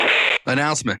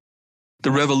Announcement.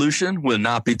 The revolution will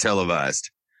not be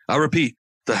televised. I repeat,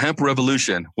 the hemp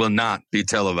revolution will not be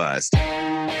televised.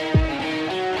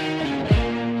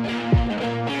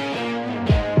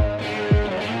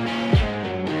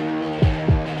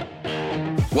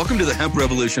 Welcome to the Hemp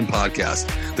Revolution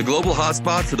podcast, the global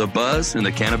hotspot for the buzz and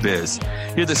the cannabis.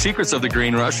 Hear the secrets of the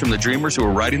green rush from the dreamers who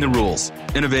are writing the rules,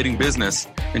 innovating business,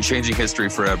 and changing history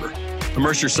forever.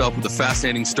 Immerse yourself with the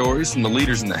fascinating stories from the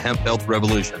leaders in the hemp health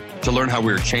revolution to learn how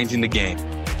we are changing the game.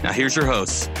 Now here's your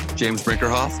hosts, James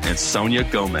Brinkerhoff and Sonia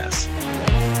Gomez.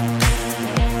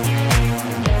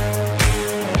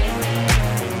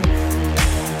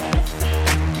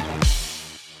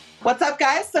 What's up,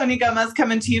 guys? Sonia Gomez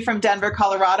coming to you from Denver,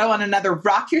 Colorado on another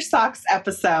Rock Your Socks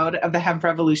episode of the Hemp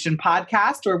Revolution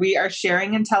podcast, where we are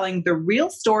sharing and telling the real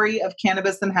story of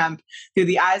cannabis and hemp through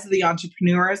the eyes of the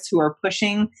entrepreneurs who are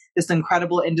pushing this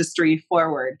incredible industry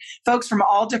forward. Folks from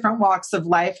all different walks of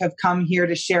life have come here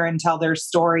to share and tell their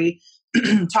story,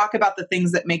 talk about the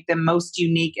things that make them most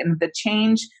unique and the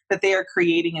change that they are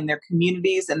creating in their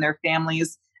communities and their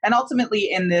families, and ultimately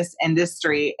in this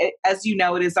industry. As you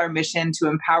know, it is our mission to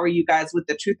empower you guys with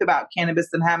the truth about cannabis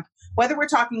and hemp. Whether we're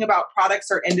talking about products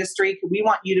or industry, we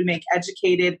want you to make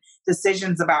educated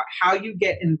decisions about how you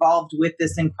get involved with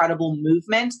this incredible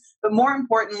movement, but more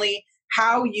importantly,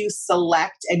 how you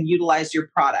select and utilize your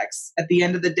products. At the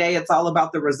end of the day, it's all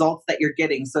about the results that you're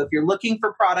getting. So if you're looking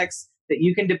for products that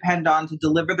you can depend on to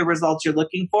deliver the results you're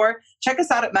looking for, check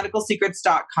us out at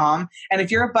medicalsecrets.com. And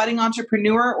if you're a budding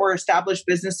entrepreneur or established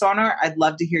business owner, I'd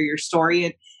love to hear your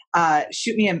story.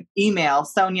 Shoot me an email,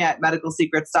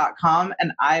 sonia@medicalsecrets.com,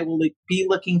 and I will be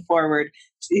looking forward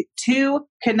to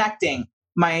connecting.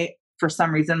 For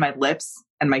some reason, my lips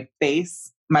and my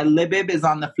face, my libib is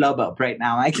on the flowbob right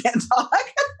now. I can't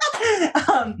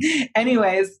talk.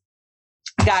 Anyways,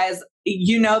 guys,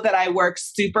 you know that I work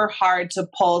super hard to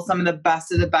pull some of the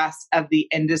best of the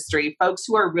industry, folks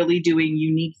who are really doing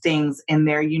unique things in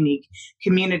their unique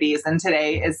communities. And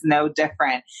today is no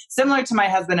different. Similar to my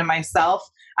husband and myself,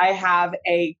 I have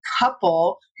a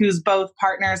couple who's both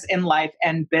partners in life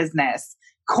and business.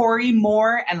 Cory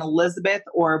Moore and Elizabeth,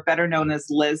 or better known as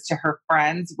Liz to her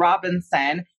friends,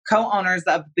 Robinson, co-owners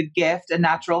of The Gift, a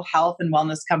natural health and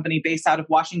wellness company based out of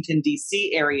Washington,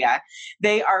 D.C. area.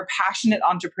 They are passionate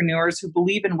entrepreneurs who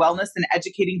believe in wellness and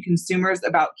educating consumers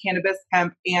about cannabis,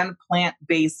 hemp, and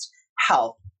plant-based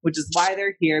health, which is why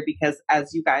they're here, because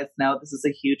as you guys know, this is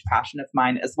a huge passion of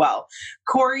mine as well.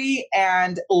 Cory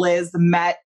and Liz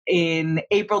met in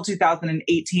April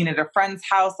 2018 at a friend's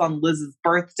house on Liz's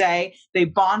birthday. They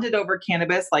bonded over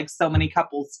cannabis like so many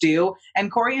couples do.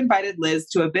 And Cory invited Liz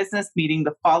to a business meeting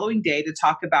the following day to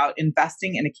talk about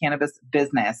investing in a cannabis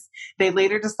business. They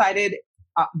later decided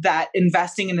that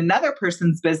investing in another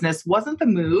person's business wasn't the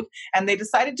move, and they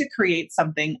decided to create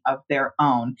something of their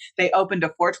own. They opened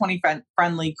a 420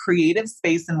 friendly creative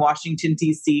space in Washington,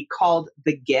 D.C. called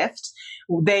The Gift.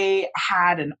 They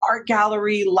had an art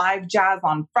gallery, live jazz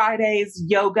on Fridays,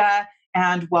 yoga,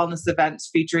 and wellness events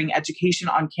featuring education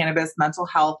on cannabis, mental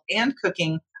health, and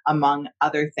cooking, among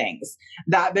other things.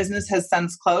 That business has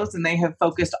since closed, and they have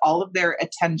focused all of their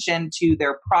attention to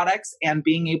their products and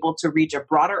being able to reach a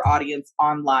broader audience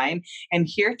online. And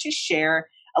here to share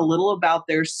a little about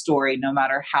their story, no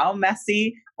matter how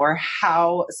messy or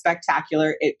how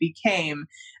spectacular it became,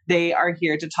 they are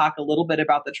here to talk a little bit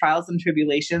about the trials and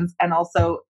tribulations and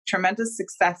also tremendous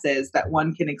successes that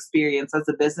one can experience as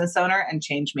a business owner and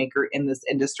change maker in this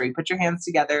industry. Put your hands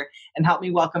together and help me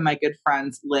welcome my good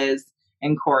friends, Liz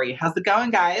and Cory. How's it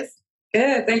going, guys?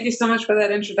 Good. Thank you so much for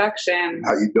that introduction.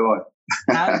 How you doing?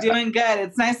 I'm doing good.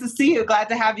 It's nice to see you. Glad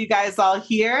to have you guys all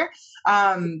here.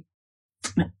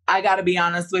 I got to be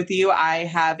honest with you. I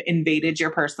have invaded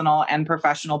your personal and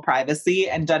professional privacy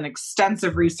and done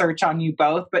extensive research on you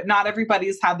both, but not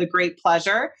everybody's had the great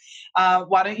pleasure.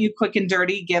 Why don't you, quick and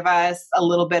dirty, give us a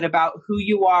little bit about who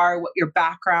you are, what your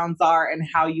backgrounds are, and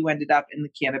how you ended up in the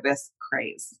cannabis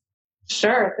craze?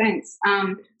 Sure, thanks.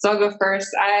 So I'll go first.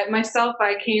 I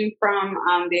came from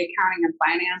the accounting and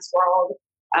finance world,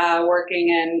 working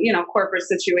in corporate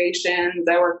situations.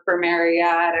 I worked for Marriott.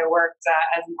 I worked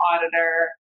as an auditor.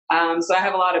 So I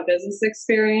have a lot of business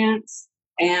experience,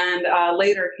 and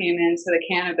later came into the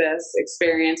cannabis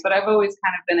experience. But I've always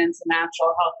kind of been into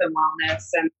natural health and wellness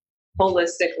and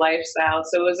holistic lifestyle.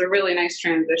 So it was a really nice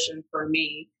transition for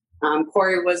me.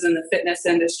 Cory was in the fitness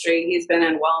industry. He's been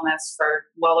in wellness for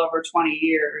well over 20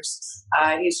 years.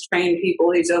 He's trained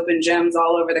people. He's opened gyms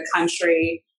all over the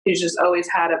country. He's just always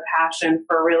had a passion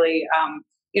for really,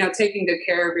 taking good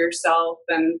care of yourself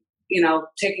and,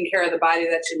 taking care of the body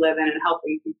that you live in and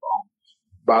helping people.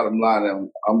 Bottom line,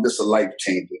 I'm just a life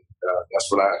changer.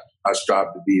 that's what I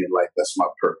strive to be in life. That's my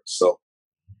purpose. So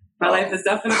my life has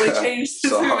definitely changed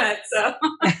since we met.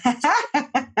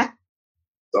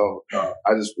 So,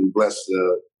 I just been blessed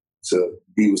to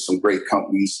be with some great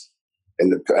companies in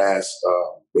the past.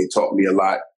 They taught me a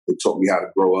lot. They taught me how to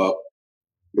grow up.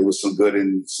 There was some good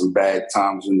and some bad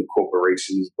times in the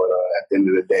corporations, but at the end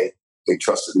of the day, they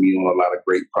trusted me on a lot of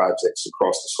great projects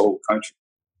across this whole country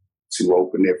to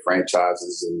open their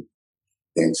franchises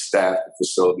and staff the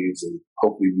facilities. And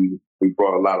hopefully we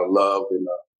brought a lot of love and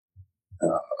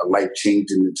a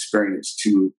life-changing experience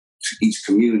to each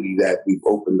community that we've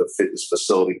opened a fitness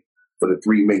facility for the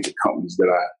three major companies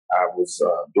that I was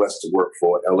blessed to work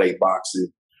for: LA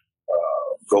Boxing,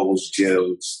 Gold's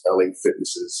Gyms, LA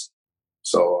Fitnesses.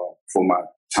 So for my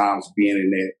times being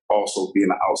in there, also being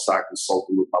an outside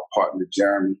consultant with my partner,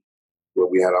 Jeremy, where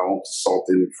we had our own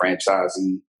consulting and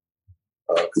franchising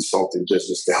consulting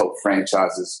business to help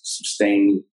franchises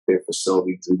sustain their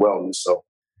facilities and wellness. So,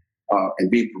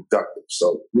 and be productive.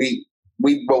 So we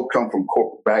both come from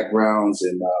corporate backgrounds,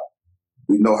 and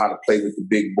we know how to play with the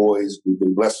big boys. We've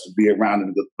been blessed to be around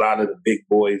a lot of the big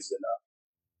boys,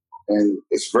 and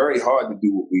it's very hard to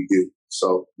do what we do.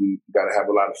 So you got to have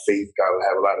a lot of faith, got to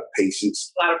have a lot of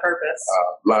patience, a lot of purpose.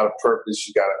 A lot of purpose.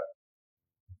 You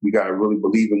got to really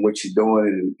believe in what you're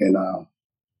doing,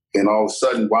 and all of a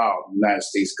sudden, wow, the United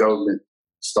States government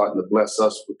starting to bless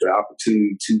us with the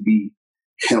opportunity to be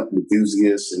hemp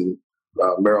enthusiasts and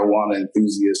marijuana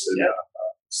enthusiasts, and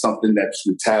something that's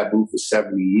been taboo for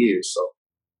 70 years. So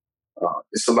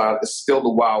it's still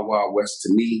the wild, wild west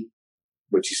to me,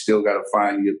 but you still got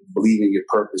to believe in your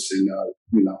purpose, and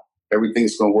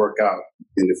everything's going to work out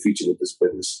in the future with this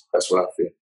business. That's what I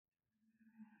feel.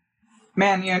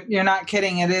 Man, you're not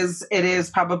kidding. It is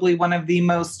probably one of the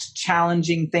most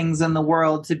challenging things in the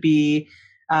world to be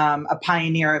a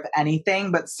pioneer of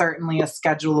anything, but certainly a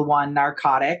Schedule I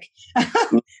narcotic.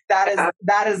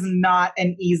 that is not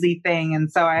an easy thing. And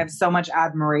so I have so much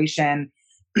admiration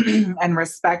and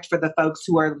respect for the folks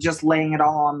who are just laying it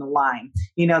all on the line.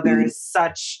 There is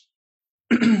such,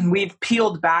 we've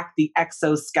peeled back the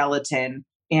exoskeleton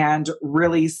and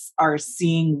really are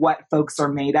seeing what folks are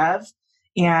made of.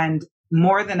 And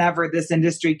more than ever, this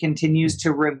industry continues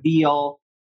to reveal,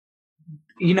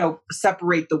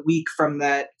 separate the weak from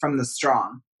the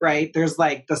strong, right? There's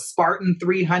like the Spartan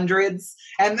 300s,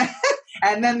 and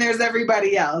then there's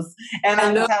everybody else.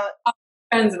 And those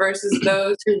friends versus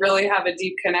those who really have a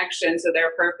deep connection to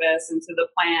their purpose and to the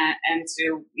plant and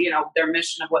to, their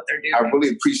mission of what they're doing. I really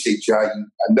appreciate you. I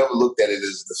never looked at it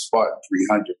as the Spartan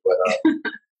 300, but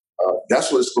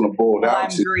that's what it's going to boil down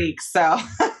to. I'm Greek, so.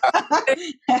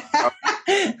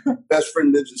 Best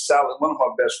friend lives in One of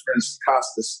my best friends,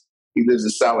 Costas, he lives in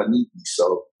Saloniki,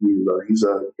 so he's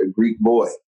a Greek boy.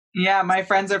 Yeah, my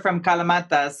friends are from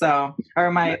Kalamata,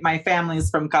 my family's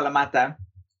from Kalamata.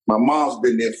 My mom's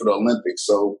been there for the Olympics,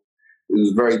 so it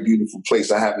was a very beautiful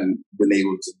place. I haven't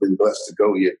been blessed to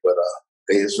go yet, but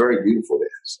it's very beautiful there.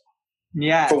 So.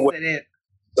 Yes, it is.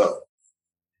 So.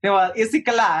 Well,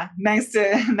 Isikala, nice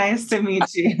to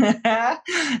meet you.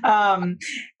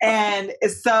 And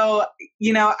so,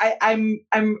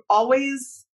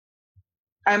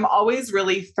 I'm always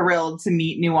really thrilled to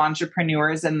meet new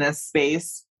entrepreneurs in this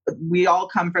space. We all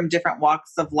come from different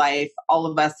walks of life. All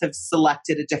of us have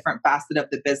selected a different facet of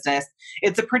the business.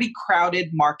 It's a pretty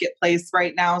crowded marketplace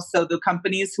right now. So the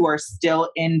companies who are still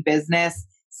in business,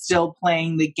 still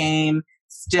playing the game,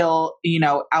 still,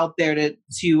 out there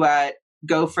to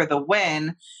go for the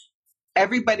win,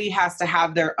 everybody has to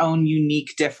have their own unique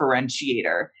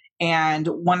differentiator. And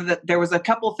there was a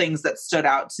couple things that stood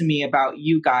out to me about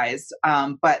you guys,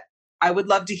 but I would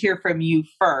love to hear from you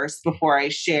first before I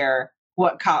share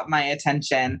what caught my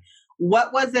attention.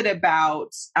 What was it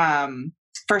about,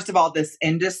 first of all, this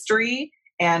industry,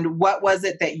 and what was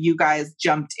it that you guys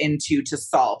jumped into to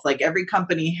solve? Like, every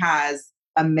company has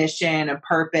a mission, a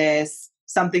purpose,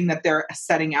 something that they're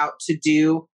setting out to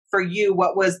do. For you,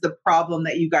 what was the problem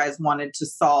that you guys wanted to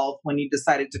solve when you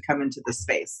decided to come into the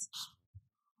space?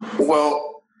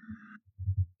 Well,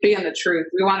 being the truth.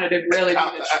 We wanted to really be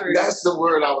the truth. That's the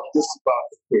word I was just about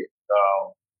to pick.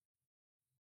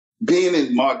 Being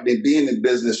in marketing, being in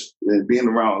business, and being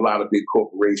around a lot of big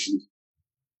corporations,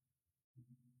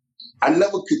 I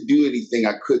never could do anything.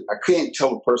 I can't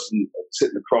tell a person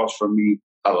sitting across from me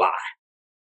a lie.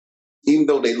 Even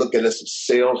though they look at us as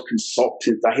sales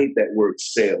consultants, I hate that word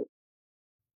sales.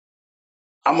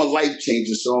 I'm a life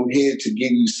changer, so I'm here to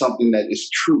give you something that is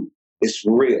true. It's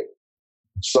real.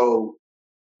 So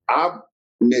our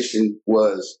mission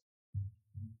was,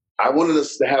 I wanted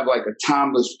us to have like a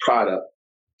timeless product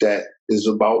that is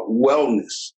about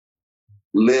wellness.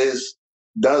 Liz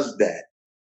does that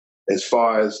as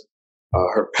far as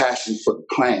her passion for the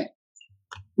plant.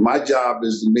 My job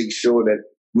is to make sure that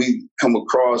we come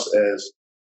across as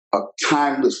a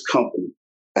timeless company,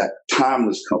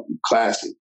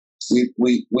 classic. We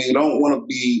don't want to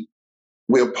be,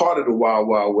 we're part of the Wild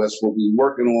Wild West, but we're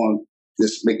working on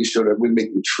this, making sure that we're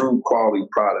making true quality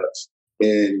products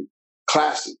and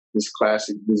classic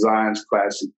designs,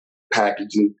 classic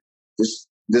packaging, just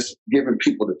giving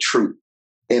people the truth.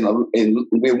 And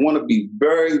we want to be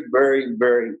very, very,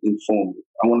 very informative.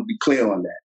 I want to be clear on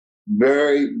that.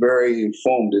 Very, very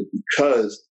informative,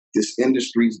 because this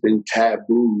industry's been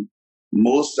tabooed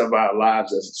most of our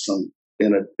lives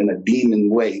in a demon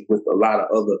way, with a lot of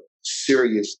other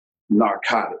serious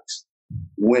narcotics,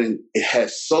 when it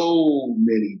has so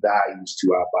many values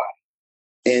to our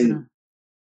body. And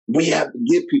we have to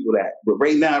give people that. But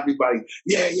right now, everybody,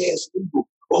 it's legal.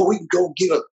 Oh, we can go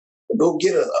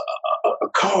get a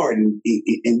card and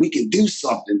we can do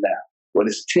something now. But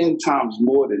it's 10 times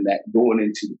more than that going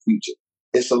into the future.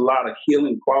 It's a lot of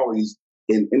healing qualities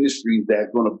in industries that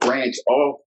are going to branch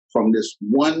off from this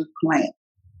one plant.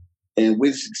 And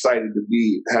we're just excited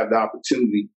to have the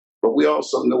opportunity. But we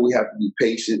also know we have to be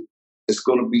patient. It's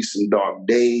going to be some dark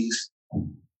days,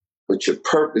 but your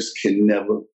purpose can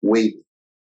never waver.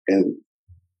 And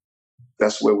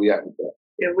that's where we at with that.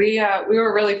 Yeah, we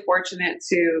were really fortunate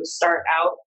to start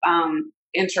out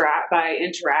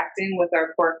interacting with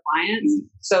our core clients. Mm-hmm.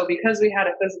 So because we had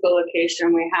a physical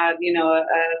location, we had, a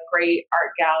great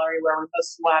art gallery where we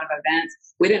hosted a lot of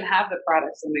events. We didn't have the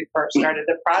products when we first started.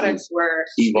 The products were,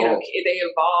 they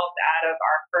evolved out of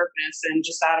our purpose and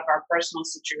just out of our personal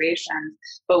situations.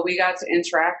 But we got to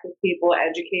interact with people,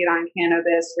 educate on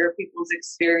cannabis, hear people's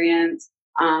experience.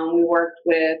 We worked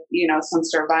with, some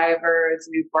survivors.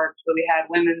 We had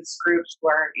women's groups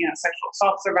where, sexual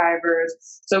assault survivors.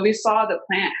 So we saw the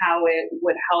plant, how it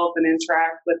would help and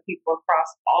interact with people across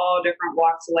all different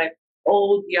walks of life,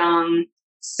 old, young,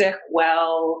 sick,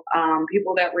 well,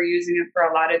 people that were using it for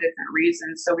a lot of different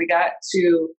reasons. So we got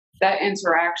to, that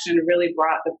interaction really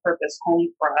brought the purpose home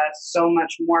for us so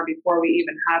much more before we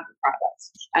even had the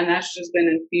products. And that's just been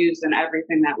infused in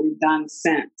everything that we've done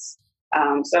since.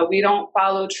 So we don't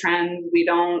follow trends. We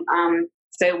don't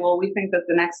say, well, we think that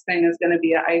the next thing is going to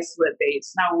be an isolate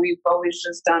base. No, we've always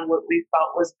just done what we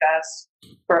felt was best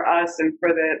for us and for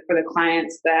the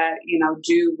clients that,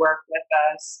 do work with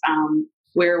us.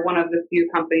 We're one of the few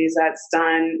companies that's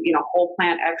done, whole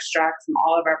plant extracts in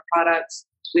all of our products.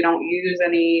 We don't use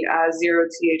any zero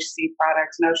THC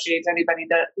products, no shades. Anybody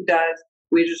who does,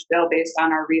 we just feel based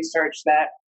on our research that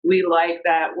we like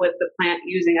that with the plant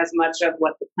using as much of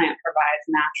what the plant provides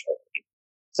naturally.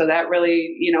 So that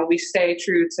really, we stay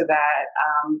true to that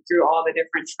through all the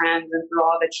different trends and through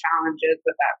all the challenges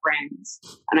that brings.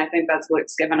 And I think that's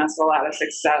what's given us a lot of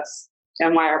success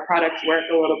and why our products work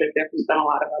a little bit different than a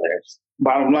lot of others.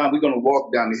 Bottom line, we're going to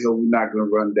walk down the hill. We're not going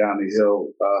to run down the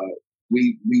hill.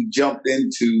 We jumped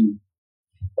into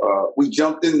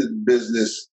the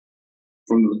business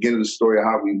from the beginning of the story of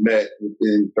how we met.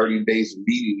 Within 30 days of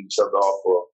meeting each other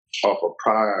off a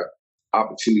prior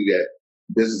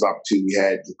business opportunity we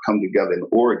had to come together in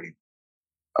Oregon.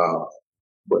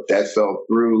 But that fell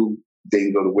through,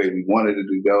 didn't go the way we wanted it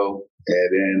to go.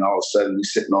 And then all of a sudden we're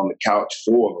sitting on the couch,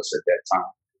 4 of us at that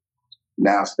time.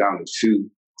 Now it's down to 2.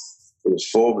 It was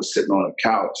 4 of us sitting on a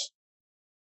couch.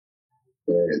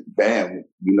 And bam,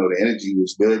 the energy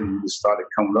was good and we just started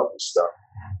coming up with stuff.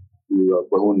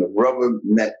 But when the rubber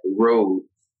met the road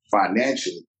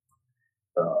financially,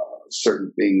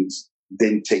 certain things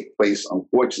didn't take place,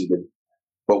 unfortunately.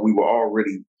 But we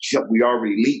already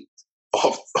leaped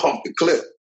off the cliff.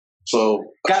 So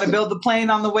got to build the plane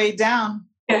on the way down.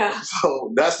 Yeah.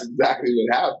 So that's exactly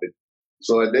what happened.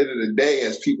 So at the end of the day,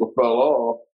 as people fell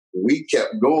off, we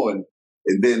kept going,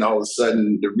 and then all of a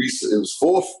sudden it was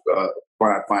 4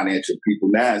 financial people.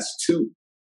 Now it's 2.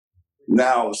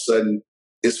 Now all of a sudden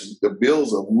the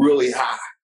bills are really high.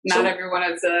 Not everyone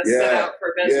is set out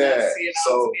for business.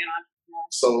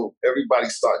 So everybody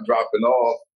started dropping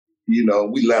off. We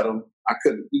let them.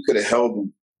 We could have held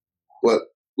them, but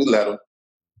we let them,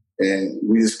 and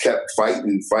we just kept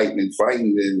fighting.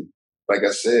 And like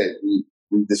I said,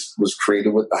 we just was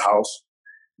creative with the house,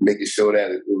 making sure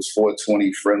that it was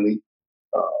 420 friendly.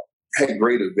 Had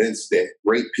great events there,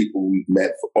 great people we've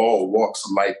met for all walks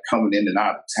of life coming in and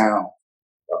out of town.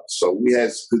 So we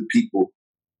had good people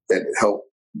that helped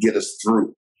get us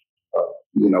through.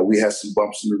 We had some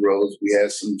bumps in the roads. We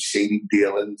had some shady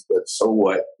dealings, but so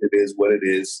what? It is what it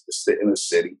is. It's the inner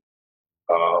city.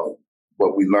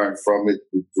 But we learned from it.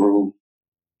 We grew,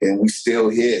 and we still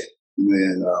here.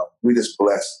 And we just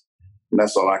blessed. And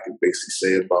that's all I can basically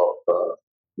say about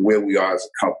where we are as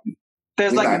a company.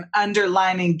 There's like an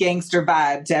underlining gangster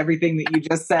vibe to everything that you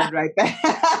just said right there.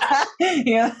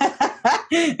 Yeah.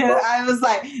 I was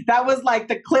like, that was like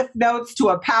the Cliff Notes to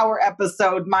a Power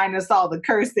episode minus all the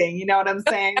cursing. You know what I'm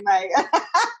saying? Like,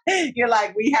 you're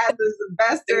like, we had these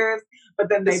investors, but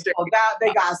then they pulled out.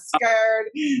 They got scared.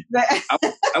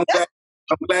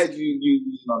 I'm glad you're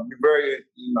very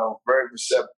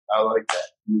receptive. I like that.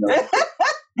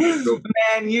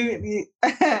 Man,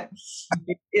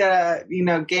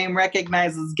 game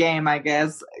recognizes game, I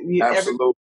guess.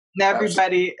 Absolutely.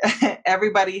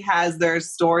 Everybody has their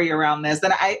story around this.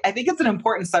 And I think it's an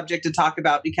important subject to talk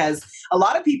about because a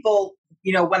lot of people,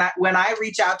 when I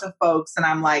reach out to folks and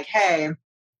I'm like, hey,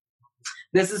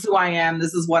 this is who I am,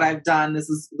 this is what I've done, this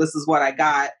is what I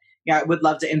got. Yeah, I would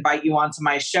love to invite you onto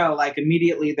my show. Like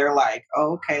immediately they're like,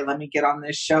 oh, okay, let me get on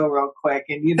this show real quick.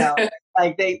 And,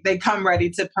 like they come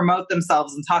ready to promote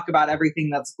themselves and talk about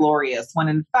everything that's glorious. When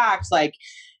in fact, like,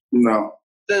 no,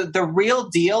 the real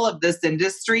deal of this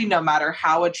industry, no matter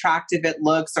how attractive it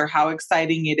looks or how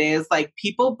exciting it is, like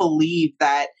people believe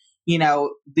that,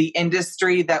 the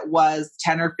industry that was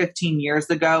 10 or 15 years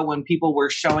ago when people were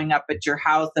showing up at your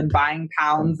house and buying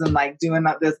pounds and like doing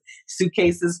this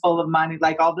suitcases full of money,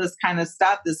 like all this kind of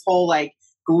stuff, this whole like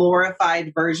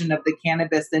glorified version of the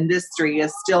cannabis industry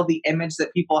is still the image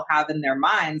that people have in their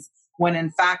minds, when in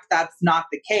fact that's not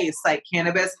the case. Like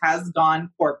cannabis has gone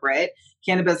corporate,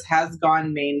 cannabis has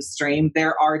gone mainstream.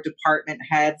 There are department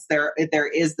heads, there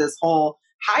is this whole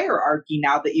hierarchy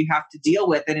now that you have to deal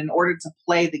with. And in order to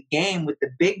play the game with the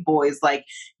big boys, like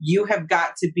you have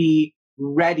got to be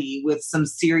ready with some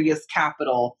serious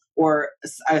capital or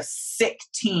a sick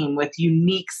team with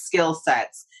unique skill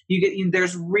sets.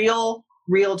 There's real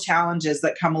challenges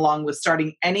that come along with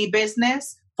starting any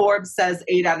business. Forbes says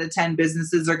 8 out of 10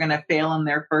 businesses are going to fail in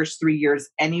their first 3 years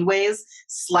anyways.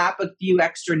 Slap a few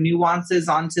extra nuances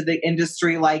onto the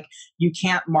industry, like you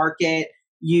can't market,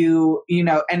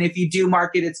 and if you do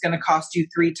market, it's going to cost you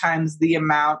 3 times the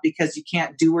amount because you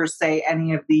can't do or say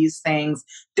any of these things.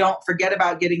 Don't forget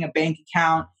about getting a bank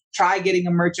account. Try getting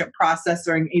a merchant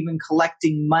processor and even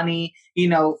collecting money,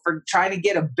 for trying to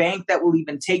get a bank that will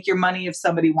even take your money if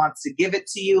somebody wants to give it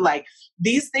to you. Like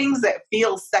these things that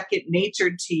feel second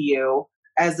nature to you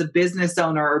as a business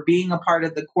owner or being a part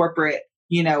of the corporate,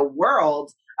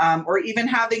 world, or even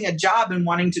having a job and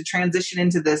wanting to transition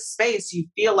into this space, you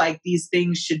feel like these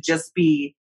things should just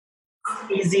be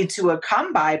easy to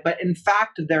come by, but in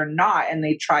fact, they're not. And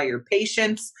they try your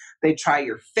patience, they try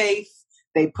your faith,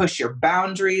 they push your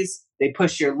boundaries, they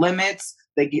push your limits,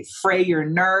 they fray your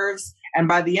nerves. And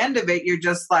by the end of it, you're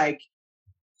just like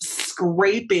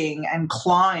scraping and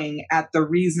clawing at the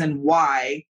reason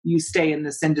why you stay in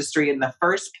this industry in the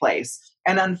first place.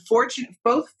 And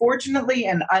both fortunately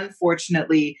and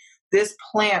unfortunately, this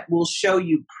plant will show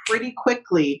you pretty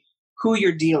quickly who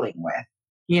you're dealing with,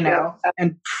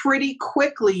 and pretty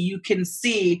quickly you can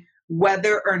see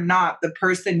whether or not the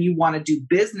person you want to do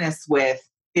business with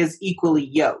is equally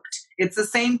yoked. It's the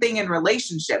same thing in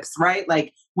relationships, right?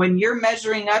 Like when you're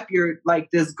measuring up, you're like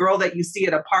this girl that you see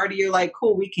at a party, you're like,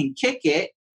 cool, we can kick it,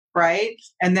 right?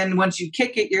 And then once you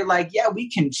kick it, you're like, yeah, we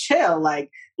can chill. Like,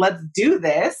 let's do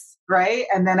this, right?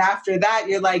 And then after that,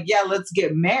 you're like, yeah, let's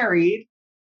get married,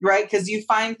 right? Because you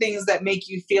find things that make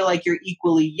you feel like you're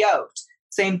equally yoked.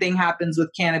 Same thing happens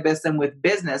with cannabis and with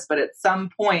business, but at some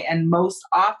point, and most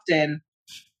often,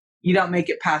 you don't make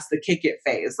it past the kick it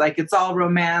phase. Like it's all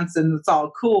romance and it's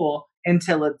all cool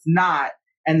until it's not.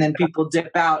 And then people dip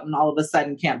out and all of a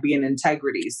sudden can't be in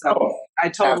integrity. So I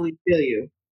totally feel you.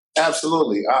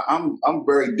 Absolutely. I'm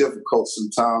very difficult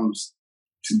sometimes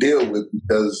to deal with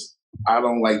because I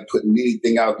don't like putting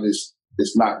anything out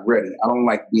that's not ready. I don't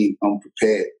like being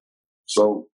unprepared.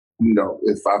 So,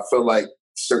 if I feel like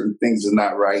certain things are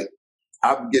not right,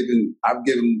 I've given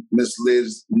Miss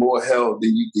Liz more hell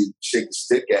than you can shake a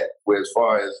stick at. Where as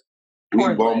far as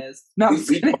we've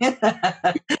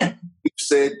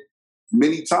said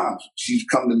many times, she's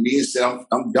come to me and said,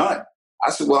 "I'm done."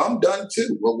 I said, "Well, I'm done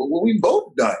too." Well, we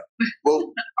both done.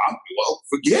 Well,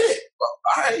 forget it. Well,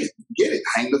 all right, forget it.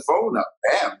 Hang the phone up.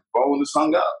 Bam, the phone is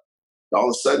hung up. All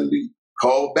of a sudden, we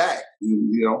call back.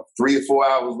 3 or 4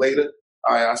 hours later.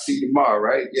 All right, I'll see you tomorrow,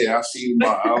 right? Yeah, I'll see you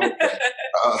tomorrow. Okay.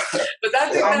 But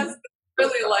that's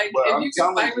really like, if you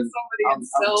can fight with somebody and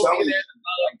still be there.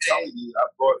 I'm telling you, I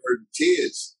brought her to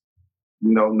tears.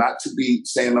 Not to be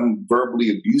saying I'm verbally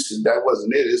abusive. That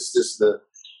wasn't it. It's just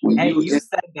you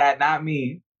said that, not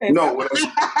me. No,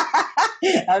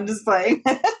 I'm just playing.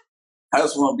 I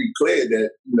just want to be clear that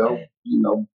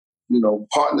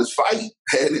partners fight.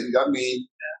 I mean,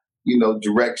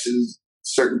 directions,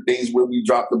 certain things where we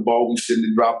dropped the ball, we shouldn't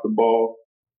have dropped the ball.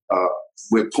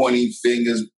 We're pointing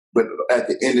fingers, but at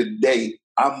the end of the day,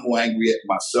 I'm more angry at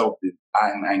myself than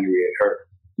I'm angry at her.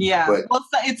 Yeah. But, well,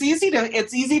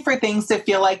 it's easy for things to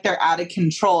feel like they're out of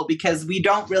control because we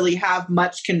don't really have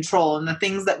much control. And the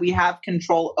things that we have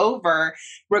control over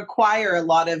require a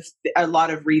lot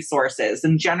of resources.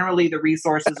 And generally the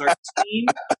resources are team,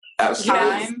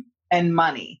 time, and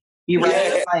money. You right?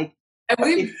 Yeah. Like, and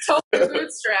we totally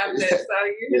bootstrapped it. So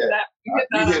you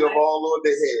hit them all on the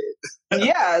head.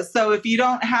 Yeah. So if you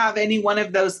don't have any one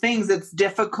of those things, it's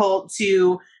difficult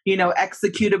to,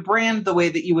 execute a brand the way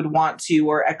that you would want to,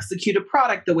 or execute a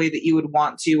product the way that you would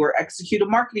want to, or execute a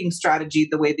marketing strategy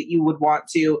the way that you would want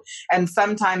to. And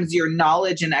sometimes your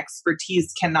knowledge and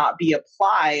expertise cannot be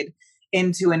applied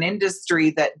into an industry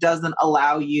that doesn't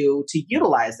allow you to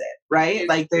utilize it, right?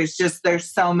 Like there's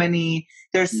so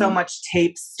much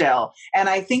tape still. And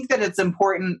I think that it's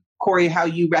important, Cory, how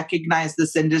you recognize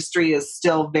this industry is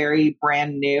still very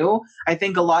brand new. I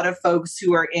think a lot of folks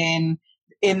who are in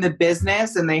the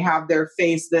business and they have their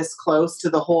face this close to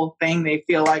the whole thing, they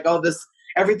feel like,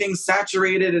 everything's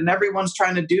saturated and everyone's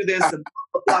trying to do this and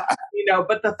blah, blah, blah.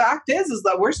 But the fact is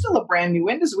that we're still a brand new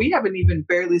industry. We haven't even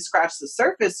barely scratched the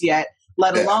surface yet,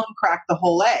 let alone crack the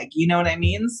whole egg. You know what I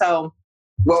mean? So,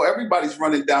 well, everybody's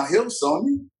running downhill,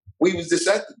 Sonia. We was just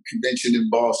at the convention in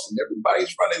Boston.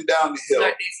 Everybody's running down the hill.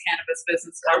 Northeast Cannabis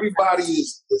Business Conference. Everybody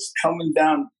is coming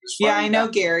down. Yeah, I know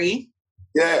Gary.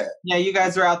 Yeah. Yeah, you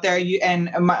guys were out there.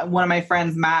 One of my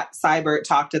friends, Matt Seibert,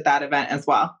 talked at that event as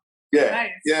well. Yeah, nice.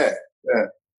 Yeah.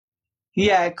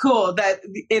 Yeah, cool. That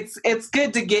it's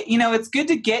good to get, it's good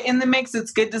to get in the mix.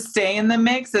 It's good to stay in the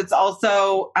mix. It's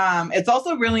also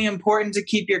really important to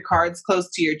keep your cards close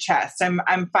to your chest.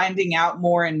 I'm finding out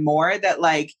more and more that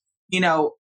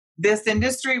this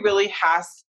industry really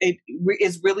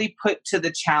is really put to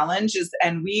the challenges,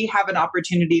 and we have an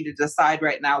opportunity to decide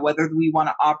right now whether we want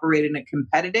to operate in a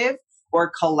competitive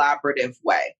or collaborative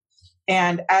way.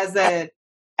 And as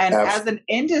an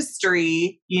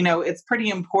industry, it's pretty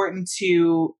important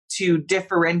to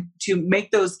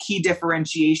make those key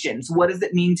differentiations. What does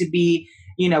it mean to be,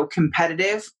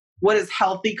 competitive? What does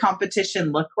healthy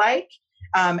competition look like?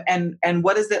 And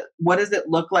what does it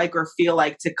look like or feel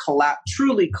like to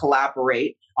truly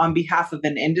collaborate on behalf of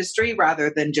an industry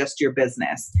rather than just your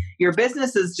business? Your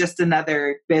business is just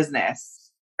another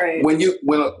business. Right. When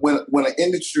an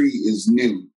industry is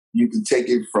new, you can take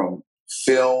it from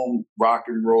film, rock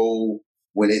and roll,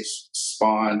 when it's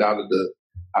spawned out of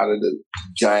the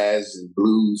jazz and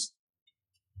blues,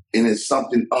 and it's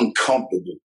something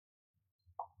uncomfortable.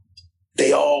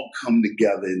 They all come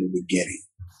together in the beginning.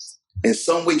 In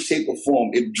some way, shape, or form,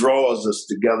 it draws us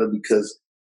together because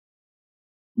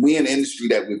we're in an industry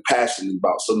that we're passionate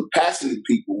about. So the passionate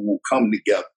people will come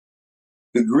together.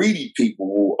 The greedy people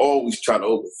will always try to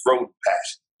overthrow the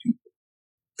passionate people.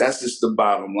 That's just the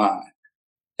bottom line.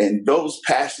 And those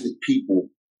passionate people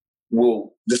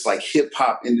will, just like hip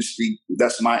hop industry,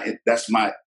 that's my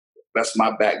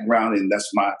background, and that's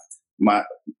my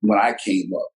when I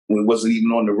came up, when it wasn't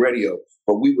even on the radio.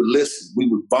 But we would listen, we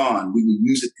would bond, we would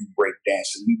use it through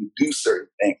breakdancing, we would do certain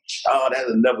things. Oh,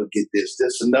 that'll never get this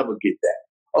will never get that.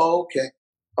 Oh,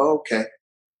 okay.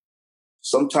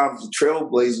 Sometimes the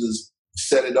trailblazers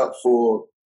set it up for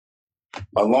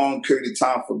a long period of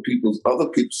time for other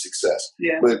people's success.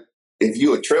 Yeah. But if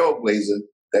you're a trailblazer,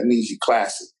 that means you're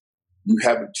classic. You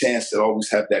have a chance to always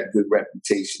have that good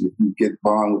reputation if you get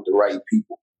bond with the right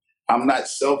people. I'm not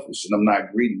selfish and I'm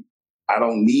not greedy. I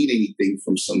don't need anything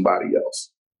from somebody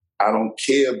else. I don't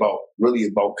care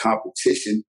about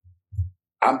competition.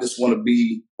 I just want to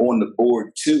be on the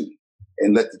board too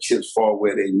and let the chips fall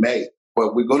where they may.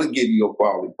 But we're going to give you a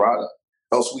quality product.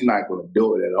 Else we're not going to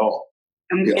do it at all.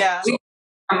 Yeah.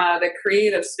 From the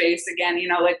creative space again,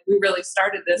 we really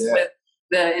started this with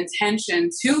the intention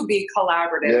to be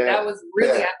collaborative. Yeah. That was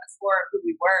really at the core of who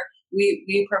we were.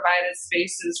 We provided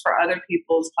spaces for other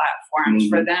people's platforms,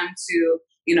 for them to,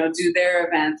 do their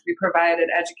events. We provided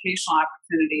educational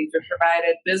opportunities. We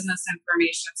provided business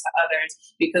information to others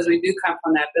because we do come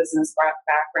from that business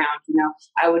background.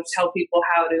 I would tell people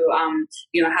how to,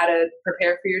 how to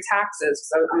prepare for your taxes.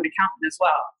 So I'm an accountant as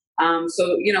well.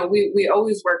 So we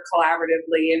always work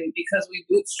collaboratively, and because we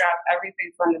bootstrapped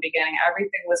everything from the beginning,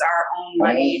 everything was our own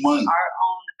money, our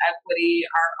own equity,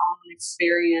 our own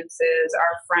experiences,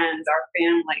 our friends, our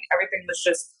family. Everything was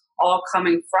just all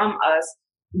coming from us.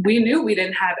 We knew we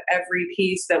didn't have every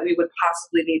piece that we would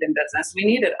possibly need in business. We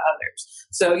needed others.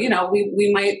 So,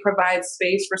 we might provide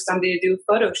space for somebody to do a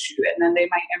photo shoot, and then they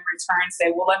might in return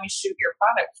say, well, let me shoot your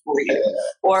product for you.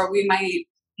 Or we might,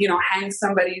 hang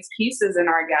somebody's pieces in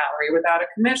our gallery without a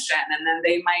commission. And then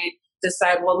they might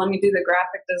decide, well, let me do the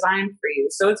graphic design for you.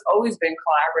 So it's always been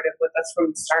collaborative with us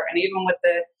from the start. And even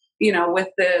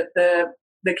with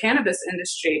the cannabis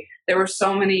industry, there were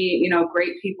so many,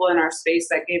 great people in our space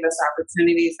that gave us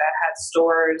opportunities, that had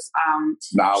stores.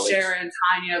 Sharon,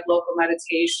 Tanya of Local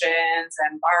Meditations,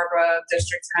 and Barbara of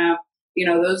District Hemp.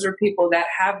 Those are people that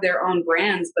have their own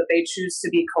brands, but they choose to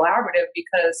be collaborative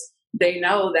because they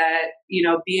know that,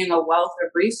 being a wealth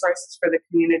of resources for the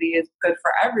community is good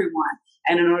for everyone.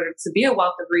 And in order to be a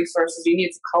wealth of resources, you need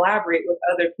to collaborate with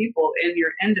other people in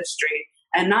your industry.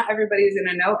 And not everybody's going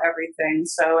to know everything.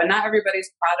 And not everybody's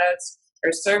products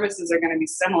or services are going to be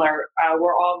similar.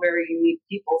 We're all very unique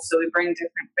people, so we bring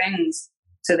different things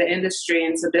to the industry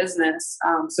and to business.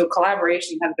 So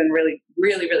collaboration has been really,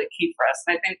 really, really key for us.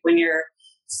 And I think when you're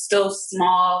still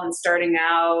small and starting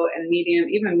out, and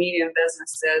even medium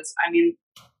businesses,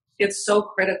 it's so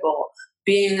critical.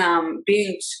 Being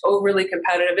overly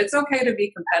competitive. It's okay to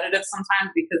be competitive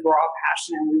sometimes because we're all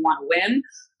passionate and we want to win.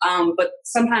 But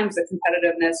sometimes the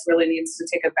competitiveness really needs to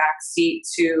take a back seat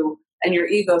and your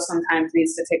ego sometimes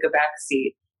needs to take a back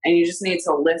seat. And you just need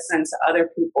to listen to other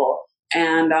people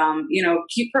and,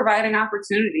 keep providing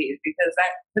opportunities, because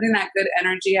putting that good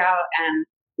energy out and,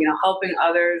 helping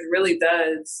others really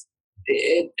does,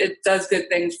 it does good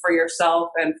things for yourself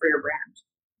and for your brand.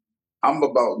 I'm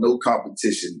about no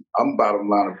competition. I'm bottom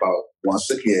line about, once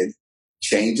again,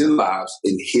 changing lives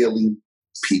and healing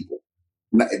people.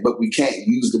 But we can't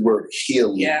use the word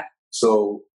healing. Yeah.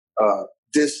 So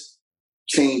this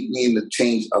change, meaning to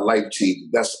change a life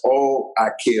changing. That's all I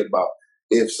care about.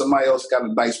 If somebody else got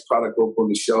a nice product up on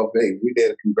the shelf, hey, we're there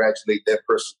to congratulate that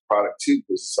person's product too,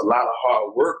 because it's a lot of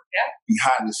hard work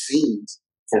behind the scenes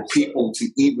for people to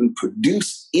even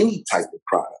produce any type of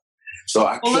product. So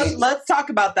let's talk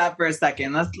about that for a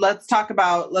second. Let's talk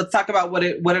about what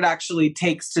it actually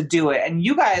takes to do it. And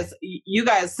you guys,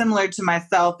 similar to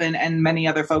myself and many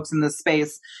other folks in this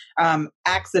space,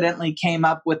 accidentally came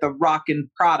up with a rockin'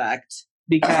 product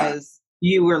because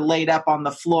you were laid up on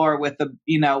the floor with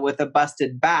a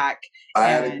busted back,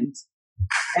 and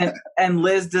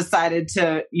Liz decided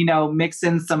to mix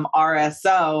in some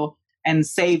RSO and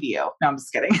save you. No, I'm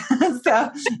just kidding.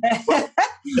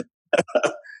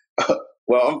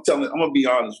 Well, I'm going to be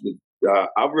honest with you.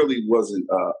 I really wasn't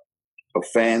a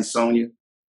fan, Sonia,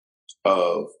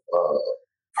 of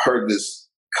her this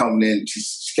coming in.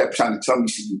 She kept trying to tell me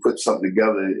she can put something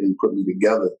together and put me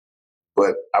together.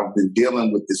 But I've been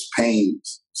dealing with this pain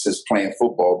since playing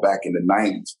football back in the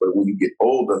 90s. But when you get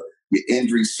older, your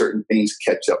injuries, certain things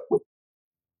catch up with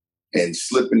you. And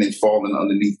slipping and falling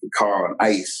underneath the car on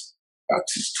ice, I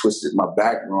just twisted my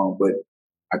back wrong. But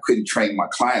I couldn't train my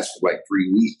clients for like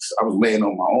 3 weeks. I was laying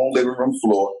on my own living room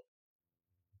floor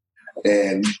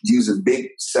and using big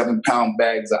 7-pound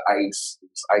bags of ice.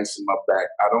 There's ice in my back.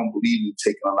 I don't believe in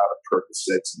taking a lot of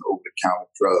Percocets and over-the-counter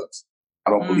drugs.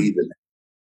 I don't believe in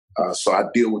that. So I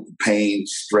deal with the pain,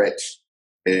 stretch,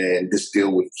 and just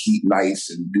deal with heat and ice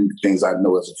and do the things I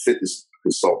know as a fitness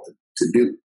consultant to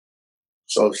do.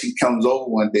 So she comes over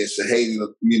one day and says, hey,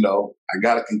 I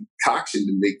got a concoction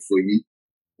to make for you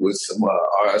with some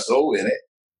RSO in it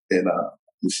and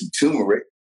some turmeric.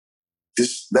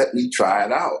 Just let me try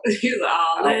it out.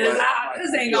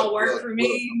 This ain't gonna work for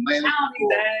me. I don't need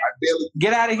that.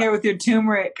 Get out of here with your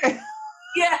turmeric.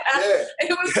 Yeah,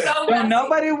 it was so messy.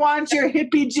 Nobody wants your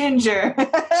hippie ginger.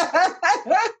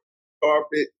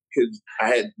 Carpet, because I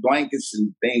had blankets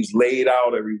and things laid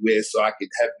out everywhere so I could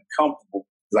have it comfortable.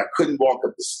 Because I couldn't walk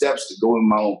up the steps to go in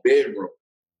my own bedroom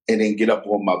and then get up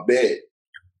on my bed.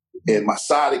 And my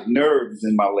sciatic nerves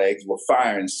in my legs were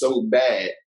firing so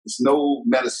bad, there's no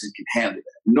medicine can handle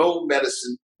that. No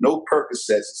medicine, no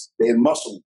Percocets. They're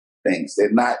muscle things.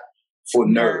 They're not for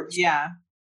nerves. Yeah.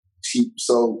 She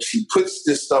puts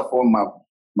this stuff on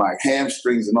my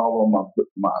hamstrings and all on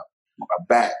my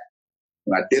back.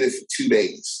 And I did it for 2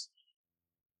 days.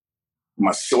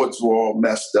 My shorts were all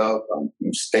messed up.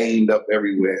 I'm stained up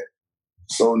everywhere.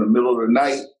 So in the middle of the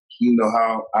night, you know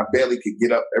how I barely could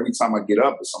get up. Every time I get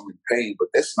up, I'm in pain. But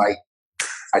this night,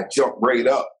 I jumped right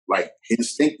up, like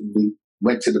instinctively,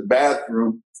 went to the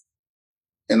bathroom,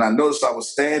 and I noticed I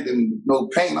was standing with no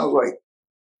pain. I was like,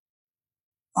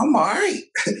 I'm all right.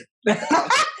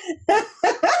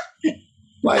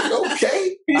 Like,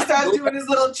 okay. He starts doing his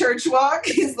little church walk.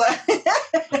 He's like, so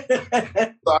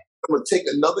I'm going to take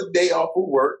another day off of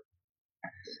work.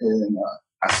 And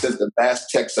I sent the last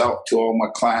text out to all my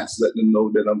clients, letting them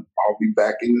know that I'll be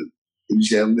back in the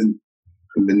gym and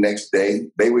the next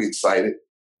day. They were excited.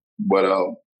 But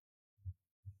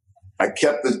I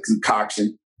kept the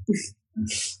concoction.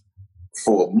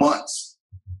 for months.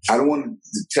 I don't want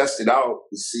to test it out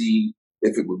to see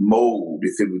if it would mold,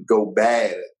 if it would go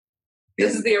bad.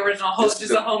 This is the original,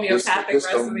 just a homeopathic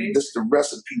recipe. This is the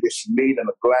recipe that she made in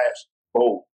a glass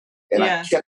bowl. And I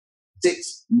kept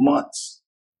 6 months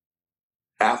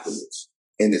afterwards.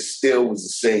 And it still was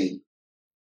the same.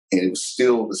 And it was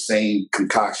still the same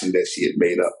concoction that she had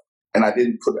made up. And I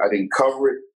didn't cover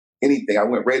it, anything. I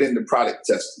went right into product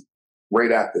testing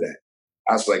right after that.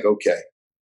 I was like, okay,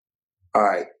 all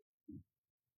right,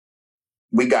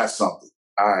 we got something.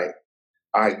 All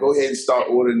right, go ahead and start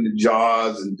ordering the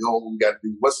jars and do what we got to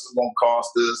do. What's it going to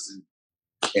cost us?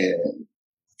 And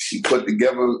she put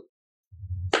together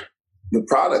the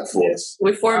product for us.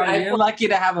 You're lucky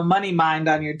to have a money mind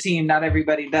on your team. Not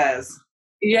everybody does.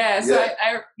 Yeah, so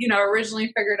I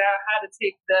originally figured out how to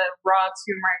take the raw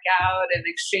turmeric out and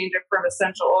exchange it for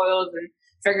essential oils, and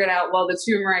figured out, well, the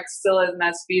turmeric still isn't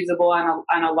as feasible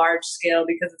on a large scale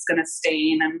because it's going to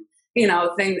stain, and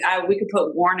we could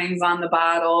put warnings on the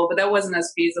bottle, but that wasn't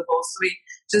as feasible. So we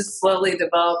just slowly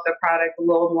developed the product a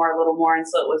little more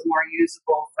until it was more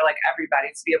usable for like everybody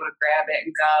to be able to grab it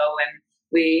and go. And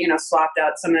we, swapped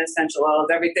out some of the essential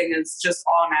oils. Everything is just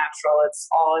all natural. It's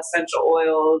all essential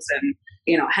oils and,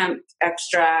 hemp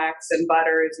extracts and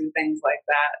butters and things like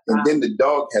that. And then the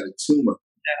dog had a tumor.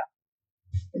 Yeah.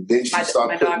 And then she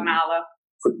started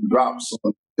putting drops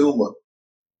on the tumor.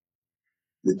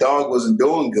 The dog wasn't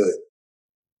doing good.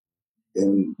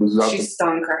 And she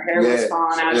stunk. Her hair was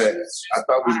falling out. Yeah. I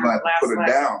thought we was going to put her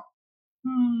down.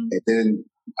 And then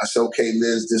I said, okay,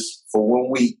 Liz, this for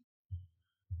 1 week,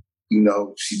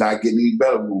 she's not getting any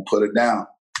better. We'll put her down.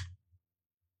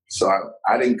 So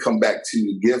I didn't come back to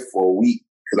the gift for a week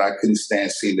because I couldn't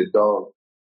stand seeing the dog,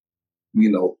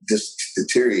 just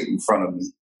deteriorate in front of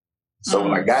me. So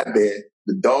when I got there,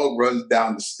 the dog runs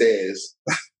down the stairs.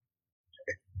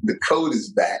 The coat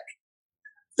is back.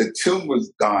 The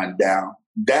tumor's gone down,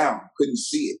 couldn't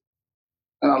see it.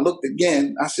 And I looked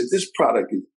again, I said, this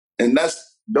product is, and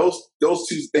that's those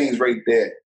two things right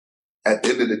there at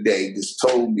the end of the day just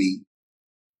told me,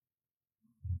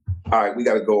 all right, we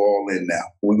got to go all in now.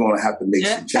 We're going to have to make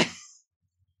some changes.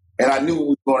 And I knew we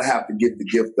were going to have to give the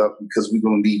gift up because we're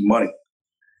going to need money.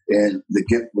 And the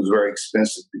gift was very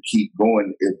expensive to keep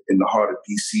going in the heart of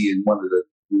DC in one of the,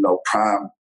 prime,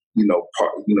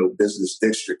 business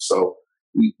districts. So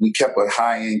we kept a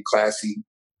high-end, classy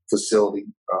facility.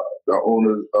 The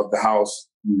owner of the house,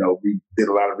 we did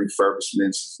a lot of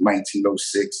refurbishments,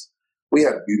 1906. We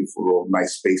had a beautiful, little,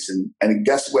 nice space. And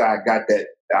guess where I got that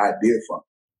idea from?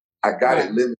 I got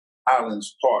it living in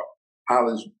Highlands Park,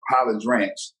 Highlands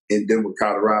Ranch in Denver,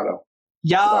 Colorado.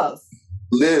 Yes.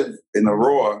 Live in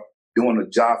Aurora doing a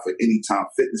job for Anytime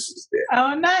Fitnesses there.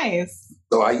 Oh, nice.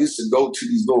 So I used to go to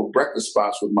these little breakfast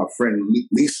spots with my friend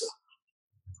Lisa.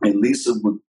 And Lisa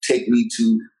would take me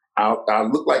to, I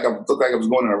looked like I was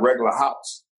going to a regular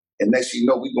house. And next you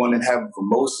know, we going and having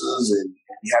mimosas and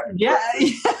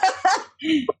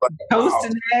having toast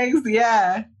and eggs,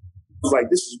 yeah. I was like,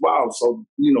 this is wild. So,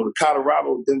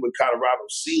 the Denver, Colorado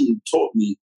scene taught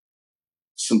me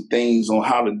some things on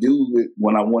how to do it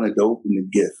when I wanted to open the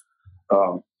gift.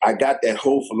 I got that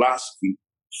whole philosophy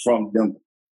from Denver.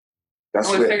 That's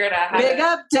we figured out how big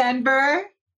up Denver.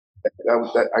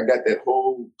 I got that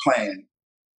whole plan,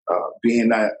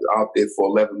 being out there for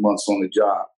 11 months on the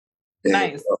job. And,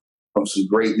 nice. From some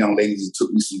great young ladies that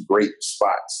took me some great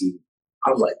spots. And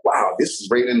I was like, wow, this is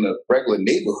right in the regular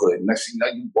neighborhood. Next thing you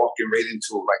know, you walking right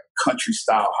into like a country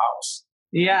style house.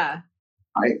 Yeah.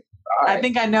 Right. I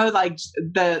think I know like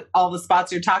all the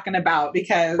spots you're talking about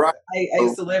because I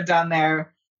used to live down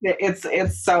there.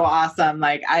 It's so awesome.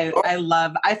 Like I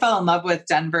fell in love with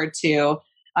Denver too.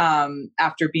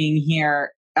 After being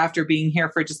here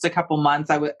for just a couple months,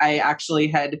 I actually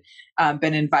had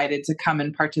been invited to come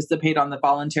and participate on the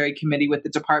voluntary committee with the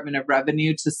Department of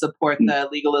Revenue to support the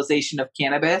legalization of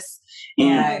cannabis,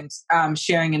 and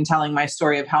sharing and telling my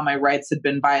story of how my rights had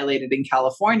been violated in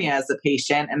California as a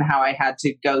patient and how I had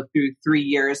to go through 3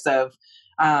 years of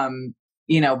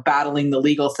battling the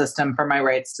legal system for my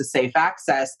rights to safe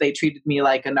access. They treated me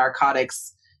like a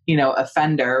narcotics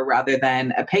offender rather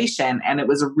than a patient. And it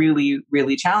was really,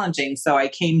 really challenging. So I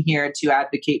came here to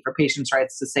advocate for patients'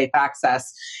 rights to safe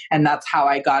access. And that's how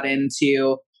I got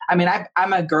into,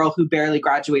 I'm a girl who barely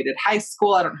graduated high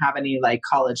school. I don't have any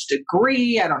college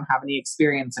degree. I don't have any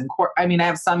experience in I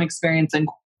have some experience in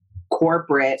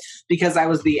corporate because I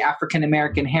was the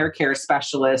African-American hair care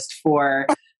specialist for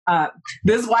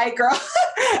this white girl.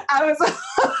 I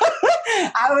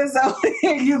was over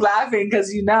here, you laughing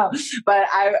because but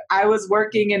I was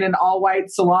working in an all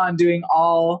white salon doing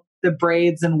all the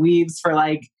braids and weaves for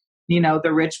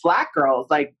the rich Black girls.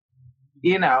 Like,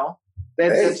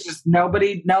 it's just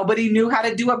nobody knew how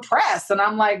to do a press. And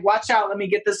I'm like, watch out, let me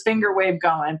get this finger wave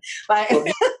going. Like,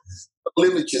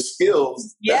 limit your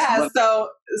skills. Yeah. So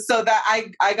that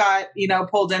I got,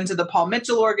 pulled into the Paul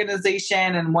Mitchell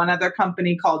organization and one other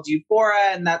company called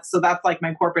Euphora. And that's like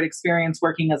my corporate experience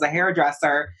working as a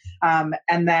hairdresser.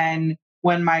 And then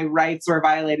when my rights were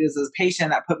violated as a patient,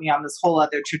 that put me on this whole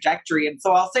other trajectory. And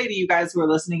so I'll say to you guys who are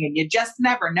listening, and you just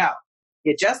never know.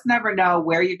 You just never know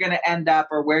where you're going to end up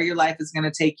or where your life is going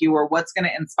to take you or what's going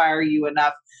to inspire you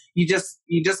enough. You just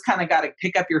kind of got to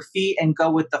pick up your feet and go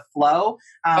with the flow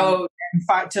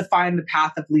to find the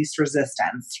path of least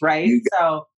resistance, right?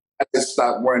 So I just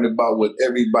stop worrying about what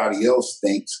everybody else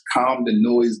thinks. Calm the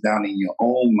noise down in your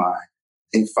own mind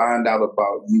and find out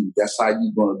about you. That's how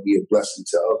you're going to be a blessing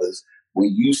to others.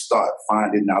 When you start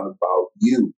finding out about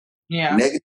you,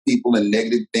 negative people and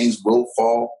negative things will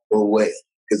fall away.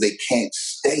 Because they can't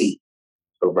stay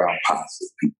around positive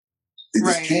people. They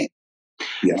just can't.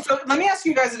 Yeah. So let me ask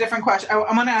you guys a different question. I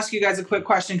want to ask you guys a quick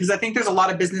question because I think there's a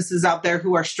lot of businesses out there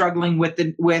who are struggling with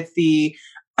the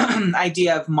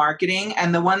idea of marketing,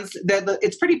 and the ones that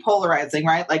it's pretty polarizing,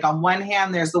 right? Like on one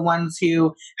hand, there's the ones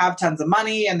who have tons of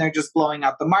money and they're just blowing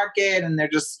out the market and they're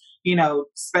just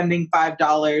spending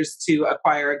 $5 to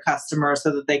acquire a customer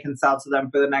so that they can sell to them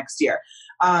for the next year.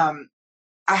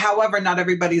 However, not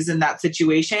everybody's in that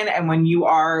situation. And when you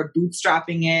are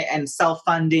bootstrapping it and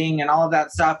self-funding and all of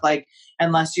that stuff, like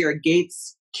unless you're a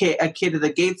kid of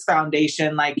the Gates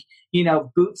Foundation, like,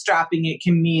 bootstrapping it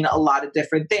can mean a lot of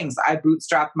different things. I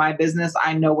bootstrapped my business.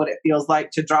 I know what it feels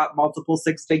like to drop multiple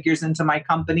six figures into my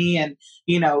company and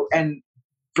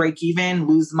break even,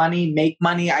 lose money, make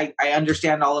money. I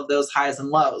understand all of those highs and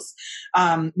lows.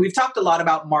 We've talked a lot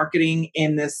about marketing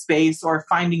in this space or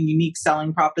finding unique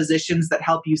selling propositions that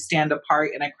help you stand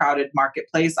apart in a crowded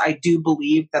marketplace. I do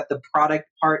believe that the product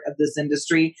part of this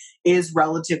industry is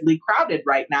relatively crowded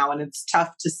right now, and it's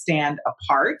tough to stand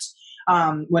apart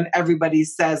when everybody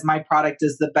says my product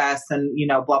is the best and,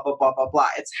 blah, blah, blah, blah, blah.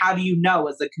 It's how do you know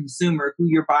as a consumer who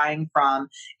you're buying from,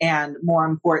 and more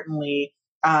importantly,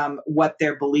 what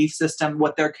their belief system,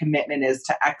 what their commitment is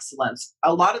to excellence.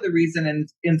 A lot of the reason and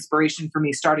inspiration for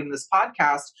me starting this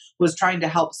podcast was trying to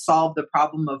help solve the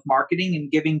problem of marketing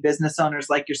and giving business owners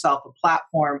like yourself a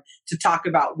platform to talk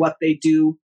about what they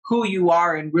do, who you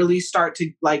are, and really start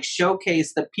to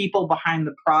showcase the people behind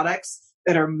the products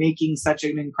that are making such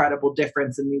an incredible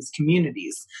difference in these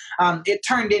communities. It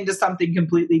turned into something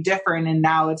completely different, and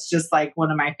now it's just like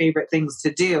one of my favorite things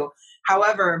to do.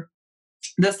 However,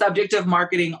 the subject of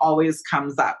marketing always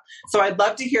comes up. So I'd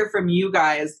love to hear from you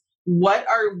guys. What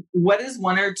is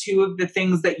one or two of the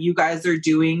things that you guys are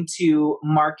doing to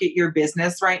market your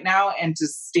business right now and to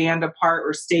stand apart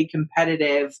or stay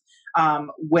competitive in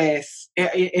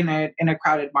a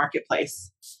crowded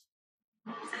marketplace?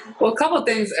 Well, a couple of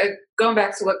things. Going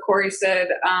back to what Cory said,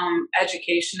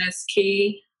 education is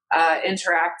key.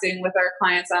 Interacting with our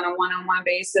clients on a one-on-one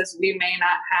basis. We may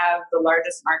not have the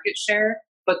largest market share,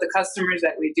 but the customers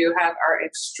that we do have are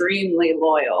extremely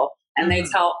loyal, and they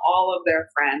tell all of their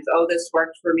friends, oh, this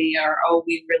worked for me, or, oh,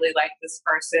 we really like this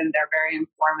person. They're very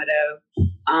informative.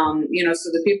 So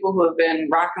the people who have been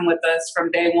rocking with us from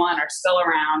day one are still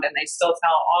around, and they still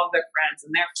tell all of their friends,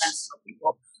 and their friends tell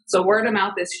people. So word of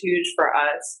mouth is huge for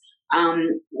us.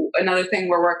 Another thing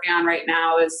we're working on right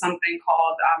now is something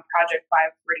called Project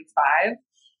 545.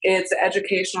 It's an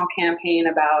educational campaign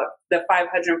about the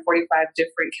 545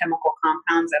 different chemical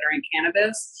compounds that are in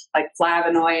cannabis, like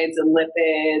flavonoids and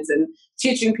lipids, and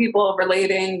teaching people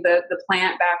relating the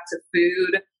plant back to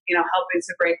food, helping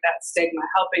to break that stigma,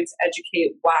 helping to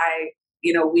educate why,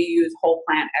 we use whole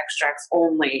plant extracts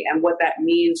only and what that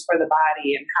means for the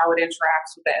body and how it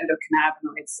interacts with the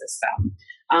endocannabinoid system.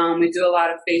 We do a lot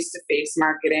of face-to-face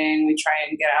marketing. We try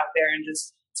and get out there and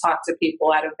just talk to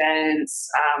people at events,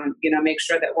 make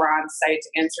sure that we're on site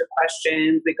to answer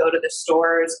questions. We go to the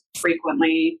stores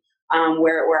frequently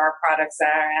where our products are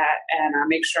at, and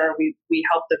make sure we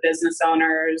help the business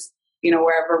owners,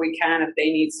 wherever we can if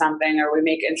they need something, or we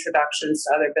make introductions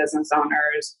to other business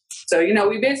owners. So,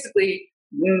 we basically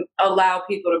allow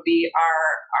people to be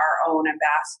our own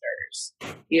ambassadors,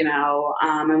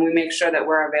 and we make sure that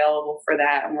we're available for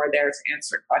that, and we're there to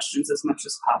answer questions as much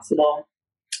as possible.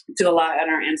 Do a lot on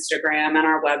our Instagram and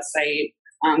our website.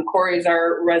 Cory's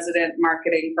our resident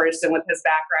marketing person with his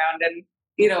background and,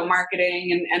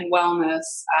 marketing and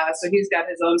wellness. So he's got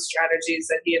his own strategies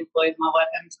that he employs, and I'll let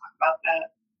him talk about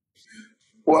that.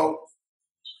 Well,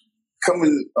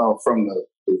 coming from the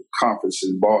conference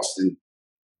in Boston,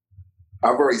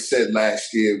 I've already said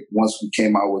last year, once we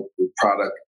came out with the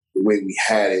product, the way we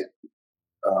had it,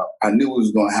 I knew we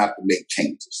was going to have to make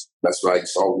changes. That's why I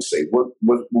used to always say, what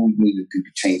do we need to do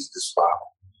to change this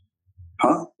file?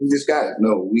 Huh? We just got it.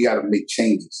 No, we got to make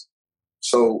changes.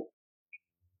 So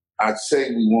I'd say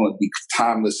we want to be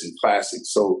timeless and classic.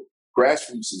 So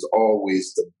grassroots is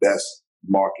always the best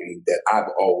marketing that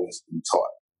I've always been taught.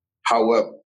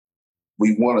 However,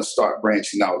 we want to start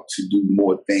branching out to do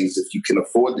more things if you can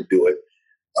afford to do it.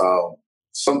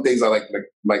 Some things I like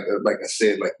I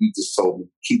said, like you just told me,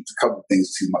 keep a couple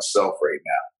things to myself right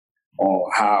now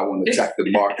on how I want to attack the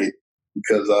market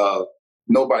because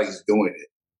nobody's doing it.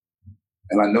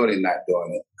 And I know they're not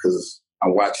doing it because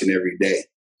I'm watching every day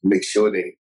to make sure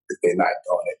that they're not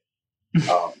doing it.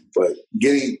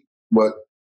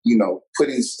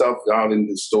 Putting stuff out in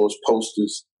the stores,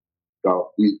 posters,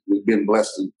 we've been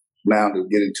blessed now to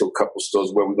get into a couple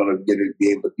stores where we're going to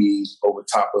be able to be over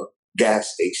top of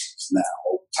gas stations now,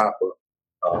 over top of,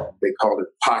 they call it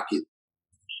pocket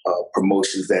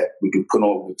promotions that we can put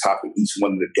over the top of each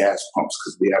one of the gas pumps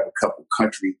because we have a couple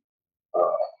country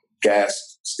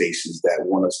gas stations that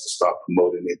want us to start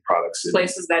promoting their products.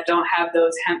 Places that don't have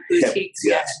those hemp boutiques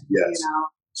yet. Yes.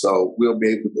 So we'll be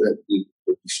able to be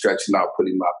stretching out,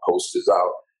 putting our posters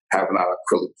out, having our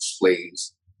acrylic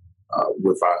displays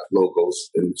with our logos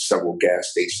in several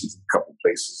gas stations in a couple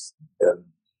places in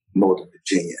Northern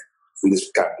Virginia. We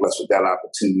just got blessed with that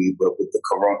opportunity, but with the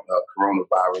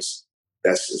coronavirus,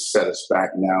 that's just set us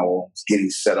back now on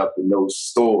getting set up in those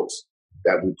stores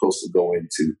that we're supposed to go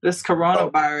into. This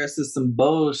coronavirus is some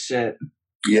bullshit.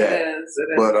 Yeah, it is.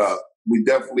 But we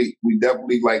definitely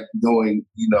like doing.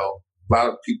 A lot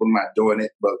of people not doing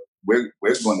it, but we're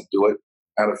going to do it.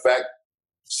 Matter of fact,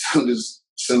 as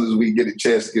soon as we get a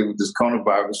chance to get with this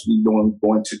coronavirus, we're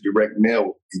going to direct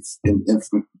mail. We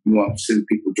want to send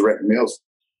people direct mails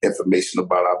information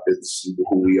about our business, and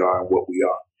who we are and what we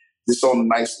are. Just on a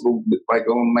nice little,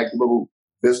 little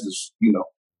business,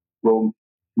 little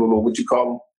what you call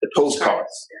them, the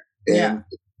postcards, and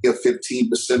get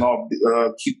 15% off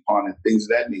coupon and things of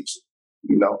that nature.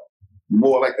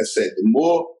 More like I said, the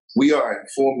more we are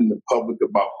informing the public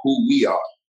about who we are,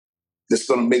 that's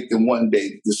going to make them one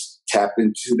day just tap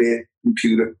into their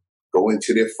computer, go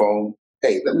into their phone.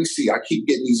 Hey, let me see. I keep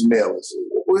getting these mailers.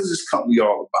 What is this company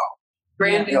all about?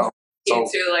 Branding, wearing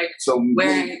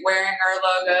our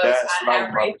logos on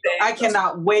everything. I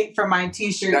cannot wait for my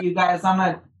T-shirt, you guys. I'm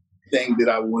a thing that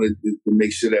I wanted to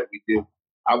make sure that we do.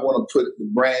 I want to put the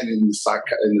brand in the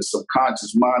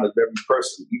subconscious mind of every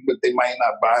person, even if they might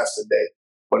not buy us today.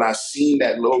 But I've seen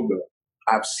that logo.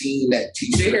 I've seen that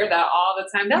T-shirt. You hear that all the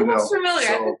time. That looks familiar.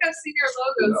 I think I've seen your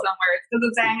logo somewhere. It's because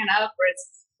it's hanging up or it's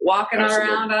walking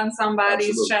around on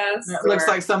somebody's chest. It looks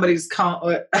like somebody's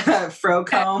fro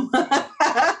comb.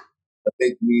 I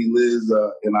think me and Liz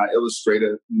and our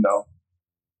illustrator,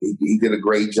 he did a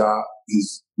great job.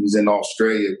 He's in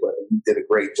Australia, but he did a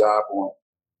great job on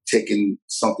taking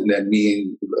something that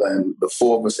me and the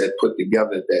four of us had put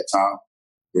together at that time,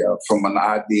 from an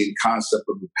idea and concept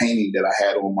of the painting that I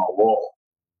had on my wall.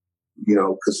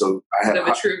 Because I had the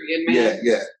Vitruvian Man.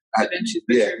 Yeah.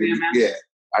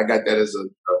 I got that as a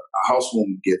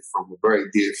housewarming gift from a very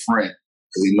dear friend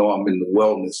because he know I'm in the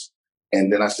wellness. And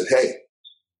then I said, hey,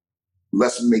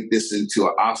 let's make this into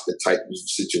an Oscar type of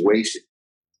situation.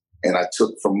 And I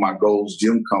took from my Gold's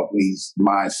Gym Company's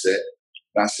mindset.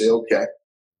 And I said, okay,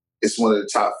 it's one of the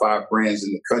top 5 brands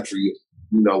in the country,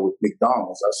 with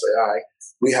McDonald's. I said, all right,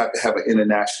 we have to have an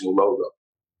international logo.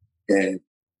 And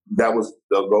that was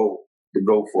the goal, to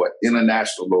go for an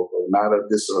international logo, not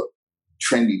just a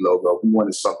trendy logo. We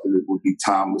wanted something that would be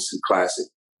timeless and classic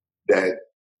that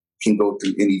can go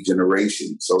through any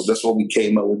generation. So that's why we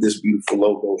came up with this beautiful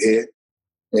logo here.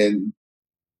 And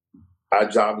our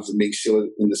job is to make sure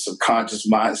in the subconscious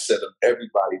mindset of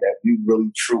everybody that we really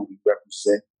truly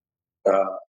represent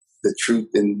the truth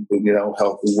in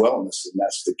health and wellness, and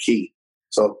that's the key.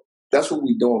 So that's what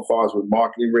we're doing as far as with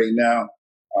marketing right now.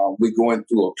 We're going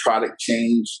through a product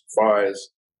change as far as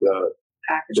the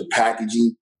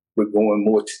packaging. We're going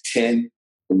more to tin,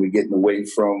 and we're getting away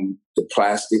from the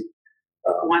plastic.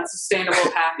 We want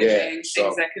sustainable packaging,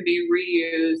 things that can be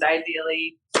reused,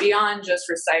 ideally beyond just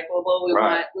recyclable. We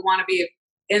want to be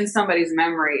in somebody's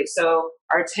memory. So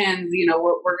our tins,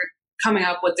 we're coming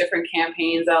up with different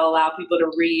campaigns that allow people to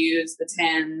reuse the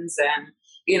tins, and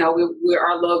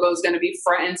our logo is going to be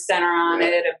front and center on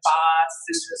it, and boss.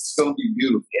 It's going to be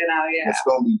beautiful. It's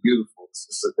going to be beautiful.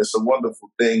 It's a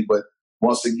wonderful thing. But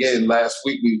once again, last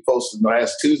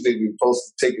Tuesday we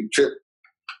posted to take a trip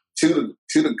to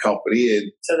the company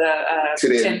and to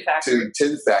the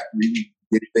tin factory,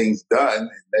 get things done. And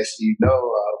next thing you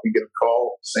know, we get a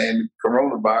call saying the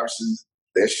coronavirus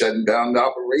they're shutting down the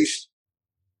operation.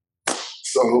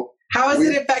 So how is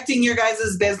it affecting your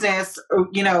guys' business?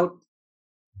 You know,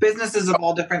 businesses of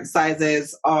all different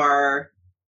sizes are,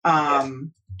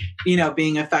 you know,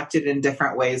 being affected in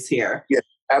different ways here. Yeah,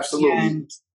 absolutely.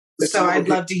 And so I'd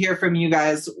love to hear from you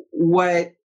guys.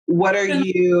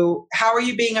 How are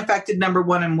you being affected, number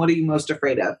one, and what are you most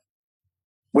afraid of?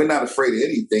 We're not afraid of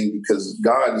anything because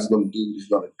God is going to do what he's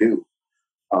going to do.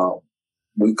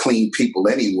 We clean people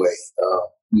anyway.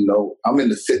 You know, I'm in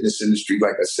the fitness industry.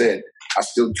 Like I said, I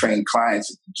still train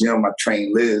clients at the gym. I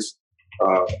train Liz.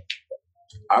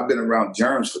 I've been around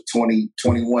germs for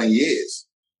 21 years.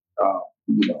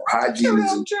 You know, hygiene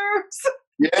is germs.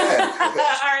 Yeah.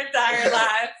 Our entire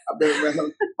life. I've been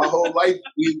around my whole life.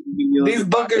 These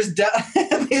boogers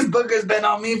been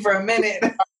on me for a minute.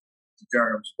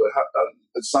 Germs, but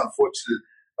it's unfortunate.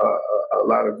 A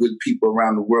lot of good people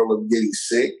around the world are getting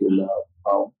sick, and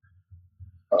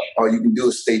all you can do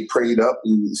is stay prayed up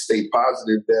and stay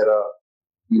positive that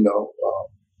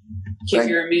keep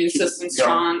your immune system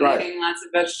strong, eating lots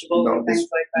of vegetables and things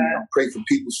like that. Pray for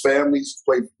people's families.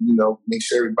 Pray, make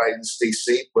sure everybody can stay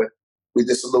safe. But we're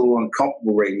just a little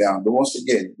uncomfortable right now. But once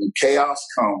again, when chaos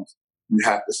comes, you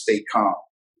have to stay calm.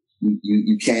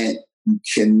 You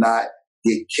cannot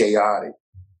get chaotic.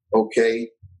 Okay,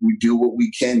 we do what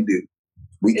we can do.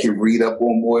 We can read up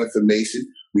on more information.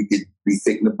 We could be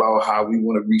thinking about how we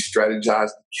want to re-strategize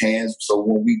the cans. So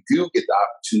when we do get the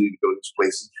opportunity to go to these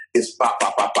places, it's bop,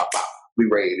 bop, bop, bop, bop. We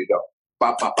ready to go.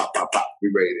 Bop, bop, bop, bop, bop. We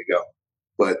ready to go.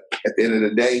 But at the end of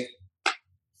the day,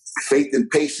 faith and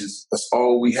patience, that's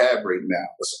all we have right now.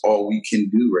 That's all we can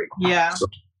do right now. Yeah. So,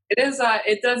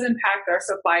 it does impact our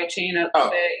supply chain a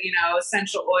bit,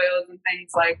 essential oils and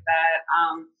things like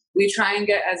that. We try and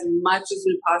get as much as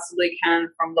we possibly can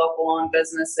from local-owned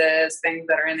businesses, things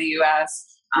that are in the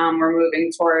U.S. We're moving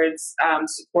towards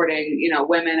supporting,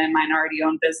 women and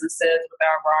minority-owned businesses with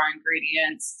our raw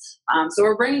ingredients. So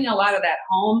we're bringing a lot of that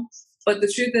home. But the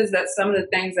truth is that some of the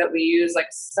things that we use, like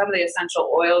some of the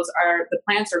essential oils, the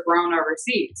plants are grown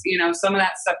overseas. Some of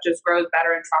that stuff just grows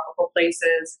better in tropical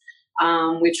places.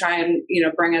 We try and,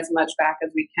 bring as much back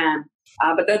as we can.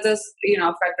 But that does,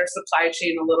 affect our supply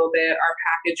chain a little bit, our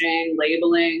packaging,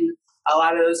 labeling. A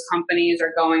lot of those companies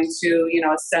are going to,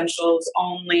 essentials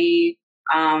only.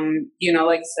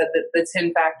 Like I said, the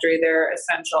tin factory, they're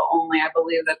essential only. I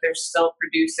believe that they're still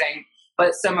producing.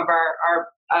 But some of our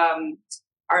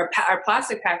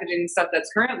plastic packaging stuff that's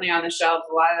currently on the shelves,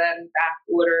 a lot of that is back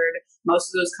ordered. Most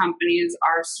of those companies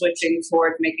are switching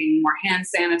towards making more hand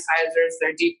sanitizers.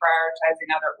 They're deprioritizing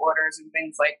other orders and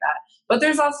things like that. But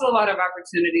there's also a lot of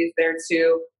opportunities there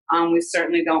too. We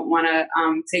certainly don't want to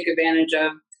take advantage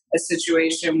of a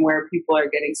situation where people are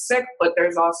getting sick, but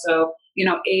there's also,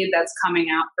 aid that's coming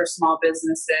out for small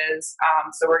businesses.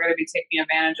 So we're going to be taking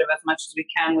advantage of as much as we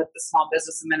can with the Small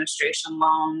Business Administration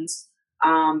loans.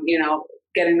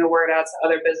 Getting the word out to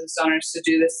other business owners to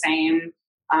do the same.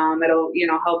 It'll,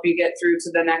 help you get through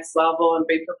to the next level and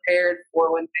be prepared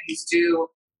for when things do,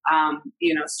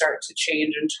 start to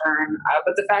change and turn.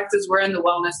 But the fact is we're in the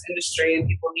wellness industry and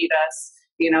people need us.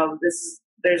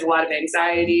 There's a lot of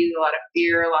anxiety, a lot of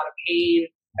fear, a lot of pain.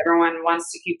 Everyone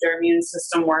wants to keep their immune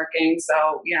system working.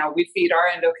 So, we feed our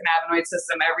endocannabinoid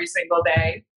system every single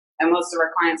day. And most of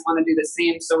our clients want to do the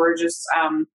same. So we're just,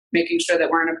 making sure that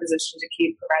we're in a position to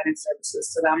keep providing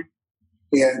services to them.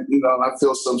 Yeah, I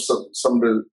feel some of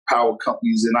the power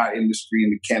companies in our industry, in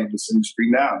the cannabis industry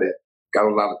now, that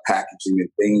got a lot of packaging and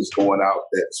things going out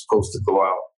that's supposed to go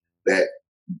out, that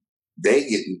they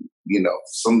getting,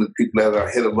 some of the people that are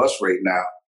ahead of us right now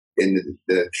in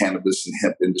the cannabis and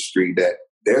hemp industry, that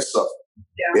they're suffering.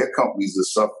 Yeah. Their companies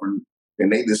are suffering,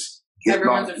 and they just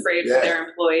everyone's afraid for their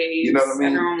employees. You know what I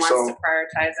mean? Everyone wants to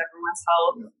prioritize everyone's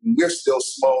health. We're still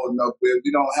small enough where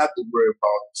we don't have to worry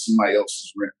about somebody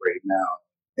else's rent right now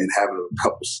and having a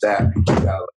couple staff.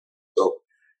 So,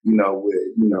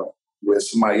 where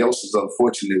somebody else is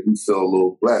unfortunate, we feel a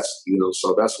little blessed.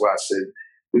 So that's why I said,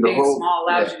 being small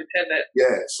allows you to pivot.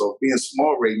 Yeah. So being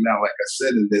small right now, like I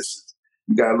said in this,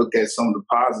 you got to look at some of the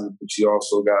positives, but you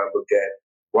also got to look at,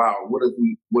 wow, what if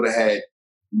we would have had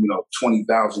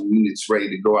 20,000 units ready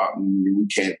to go out and we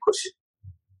can't push it.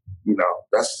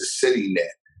 That's just sitting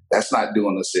there. That's not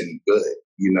doing us any good,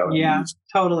 Yeah,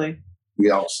 totally.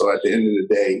 So at the end of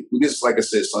the day, we just, like I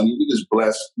said, Sonia, we just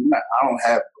blessed. I don't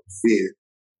have fear,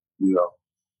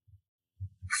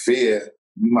 Fear,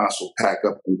 you might as well pack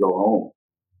up and go home.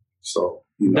 So,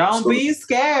 don't be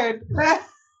scared.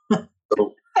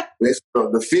 So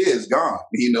the fear is gone.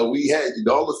 We had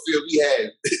all the fear we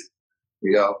had.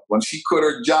 When she quit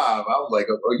her job, I was like,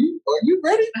 "Are you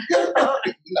ready?" I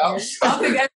don't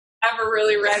think ever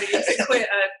really ready to quit a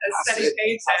steady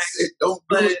paycheck. I said, don't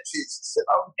do it, Jesus.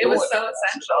 It was so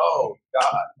essential. Oh,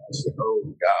 God. I said, oh,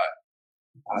 God.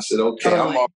 I said, okay,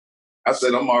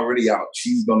 I'm already out.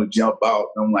 She's going to jump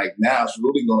out. And I'm like, now it's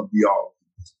really going to be all.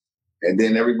 And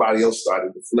then everybody else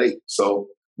started to flake. So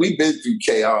we've been through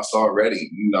chaos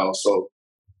already, so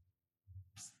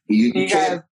you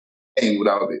can't hang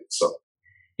without it. So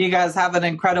you guys have an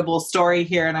incredible story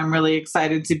here, and I'm really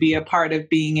excited to be a part of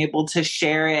being able to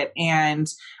share it. And,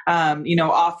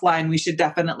 offline, we should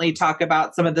definitely talk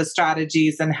about some of the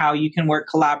strategies and how you can work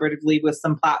collaboratively with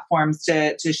some platforms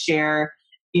to share,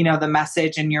 the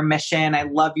message and your mission. I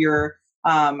love your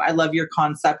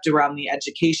concept around the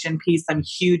education piece. I'm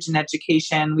huge in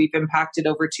education. We've impacted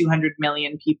over 200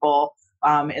 million people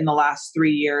in the last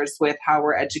 3 years with how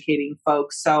we're educating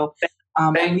folks. So,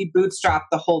 and we bootstrap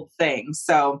the whole thing.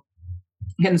 So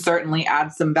can certainly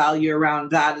add some value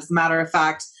around that. As a matter of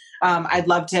fact, I'd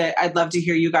love to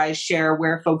hear you guys share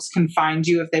where folks can find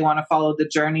you if they want to follow the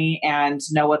journey and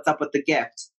know what's up with the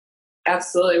gift.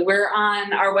 Absolutely. We're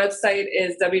on, our website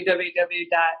is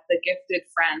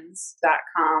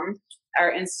www.thegiftedfriends.com.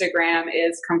 Our Instagram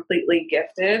is Completely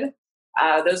Gifted.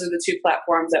 Those are the two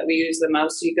platforms that we use the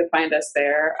most. So you can find us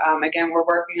there. Again, we're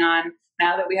working on,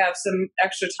 now that we have some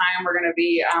extra time, we're going to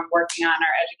be working on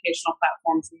our educational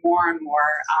platforms more and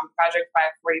more. Project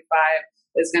 545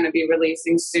 is going to be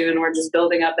releasing soon. We're just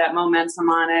building up that momentum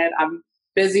on it. I'm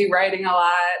busy writing a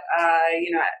lot,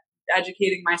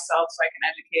 educating myself so I can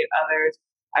educate others.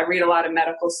 I read a lot of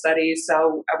medical studies,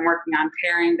 so I'm working on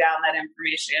paring down that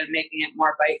information and making it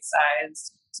more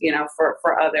bite-sized,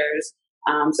 for others.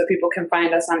 So people can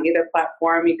find us on either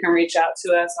platform. You can reach out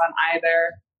to us on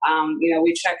either.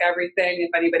 We check everything.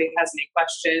 If anybody has any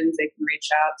questions, they can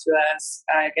reach out to us,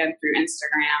 again, through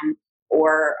Instagram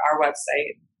or our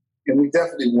website. And we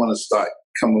definitely want to start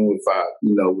coming with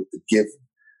with the gift,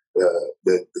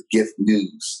 the gift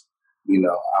news.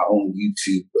 Our own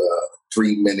YouTube,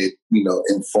 3-minute,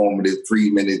 informative,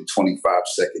 3-minute,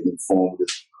 25-second informative.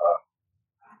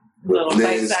 Little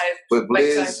Liz, with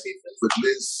Liz,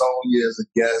 Sonia as a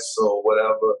guest or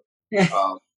whatever.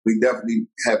 We definitely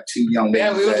have two young ladies.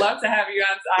 Yeah, we would love to have you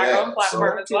on our own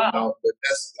platform as well. But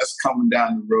that's coming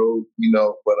down the road,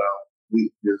 But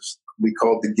we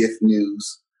call it the Gift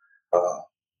News.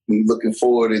 We're looking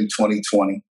forward in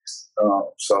 2020.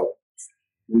 So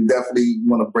we definitely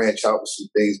want to branch out with some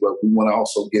things, but we want to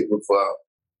also get with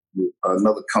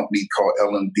another company called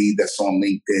LMD that's on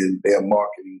LinkedIn. They're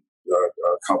marketing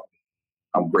company.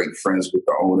 I'm great friends with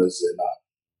the owners, and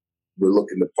we're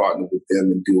looking to partner with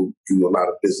them and do a lot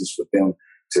of business with them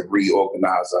to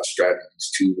reorganize our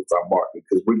strategies too with our marketing,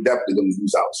 because we're definitely going to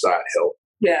use outside help.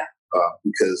 Yeah.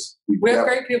 Because we have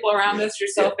great people around us,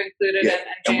 yourself included,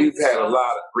 and we've had a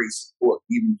lot of great support,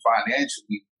 even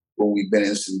financially, when we've been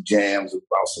in some jams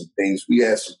about some things. We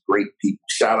had some great people.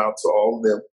 Shout out to all of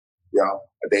them.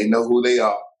 They know who they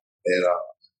are, and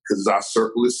because our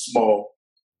circle is small,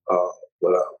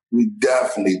 but we've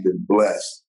definitely been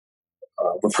blessed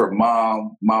with her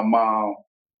mom, my mom.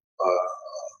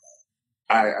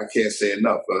 I can't say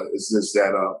enough. It's just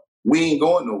that we ain't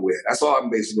going nowhere. That's all I'm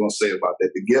basically going to say about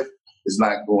that. The gift is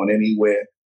not going anywhere.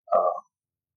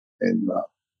 And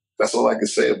that's all I can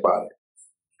say about it.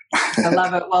 I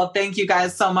love it. Well, thank you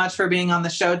guys so much for being on the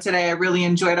show today. I really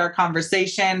enjoyed our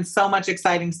conversation. So much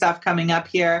exciting stuff coming up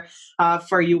here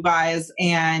for you guys,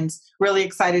 and really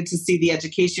excited to see the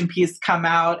education piece come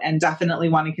out, and definitely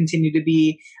want to continue to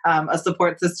be a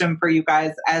support system for you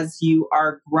guys as you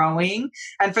are growing.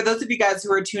 And for those of you guys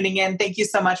who are tuning in, thank you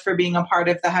so much for being a part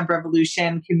of the Hemp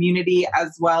Revolution community,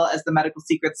 as well as the Medical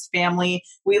Secrets family.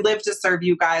 We live to serve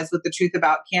you guys with the truth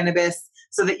about cannabis,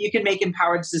 so that you can make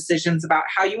empowered decisions about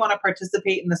how you want to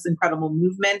participate in this incredible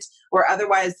movement, or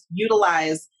otherwise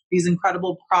utilize these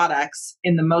incredible products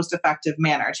in the most effective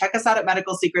manner. Check us out at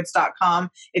medicalsecrets.com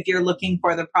if you're looking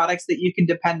for the products that you can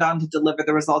depend on to deliver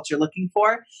the results you're looking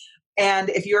for. And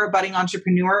if you're a budding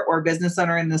entrepreneur or business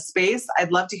owner in this space,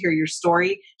 I'd love to hear your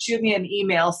story. Shoot me an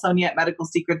email,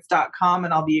 sonia@medicalsecrets.com,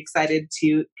 and I'll be excited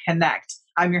to connect.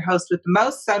 I'm your host with the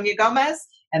most, Sonia Gomez,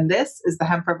 and this is the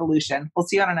Hemp Revolution. We'll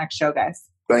see you on our next show, guys.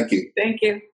 Thank you. Thank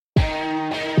you.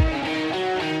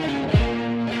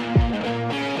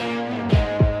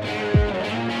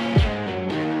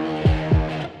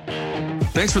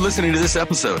 Thanks for listening to this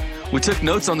episode. We took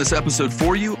notes on this episode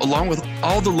for you, along with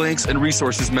all the links and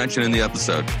resources mentioned in the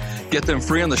episode. Get them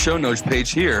free on the show notes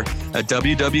page here at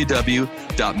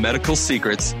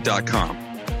www.medicalsecrets.com.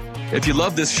 If you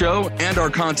love this show and our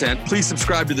content, please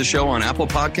subscribe to the show on Apple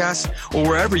Podcasts or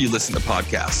wherever you listen to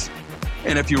podcasts.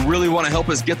 And if you really want to help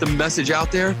us get the message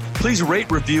out there, please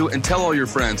rate, review, and tell all your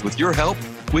friends. With your help,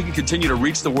 we can continue to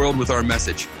reach the world with our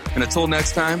message. And until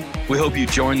next time, we hope you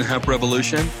join the hemp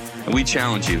revolution, and we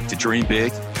challenge you to dream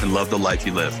big and love the life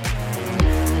you live.